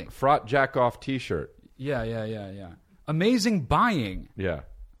selling? Fraught jack off T-shirt. Yeah. Amazing buying. Yeah.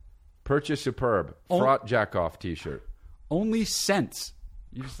 Purchase superb. Fraught jack off T-shirt. Only cents.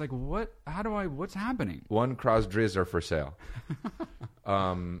 You're just like, what? What's happening? One Cross Drizzer for sale.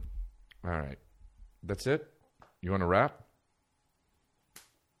 All right. That's it? You want to wrap?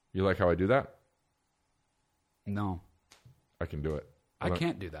 You like how I do that? No. I can do it. I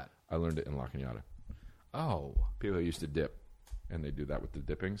can't do that. I learned it in La Cañada. Oh. People used to dip, and they do that with the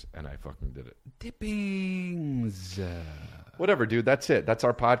dippings, and I fucking did it. Dippings. Whatever, dude. That's it. That's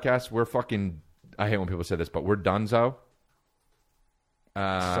our podcast. We're fucking... I hate when people say this, but we're donezo.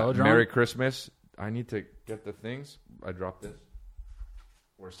 So drunk? Merry Christmas. I need to get the things. I dropped this.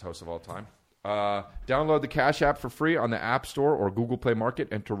 Worst host of all time. Download the Cash App for free on the App Store or Google Play Market.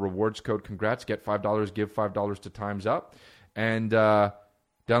 Enter rewards code congrats. Get $5. Give $5 to Time's Up. And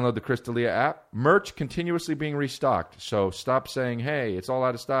download the Chris D'Elia app. Merch continuously being restocked. So stop saying, hey, it's all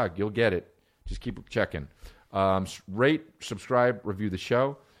out of stock. You'll get it. Just keep checking. Rate, subscribe, review the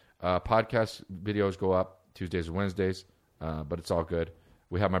show. Podcast videos go up Tuesdays and Wednesdays. But it's all good.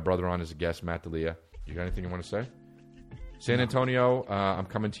 We have my brother on as a guest, Matt D'Elia. You got anything you want to say? San Antonio, I'm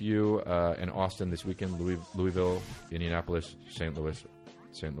coming to you in Austin this weekend. Louisville, Indianapolis, St. Louis.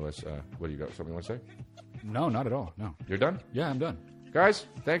 What do you got? Something you want to say? No, not at all. No. You're done? Yeah, I'm done. Guys,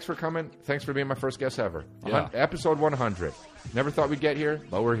 thanks for coming. Thanks for being my first guest ever. Yeah. Episode 100. Never thought we'd get here,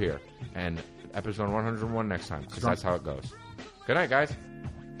 but we're here. And episode 101 next time, because that's how it goes. Good night, guys.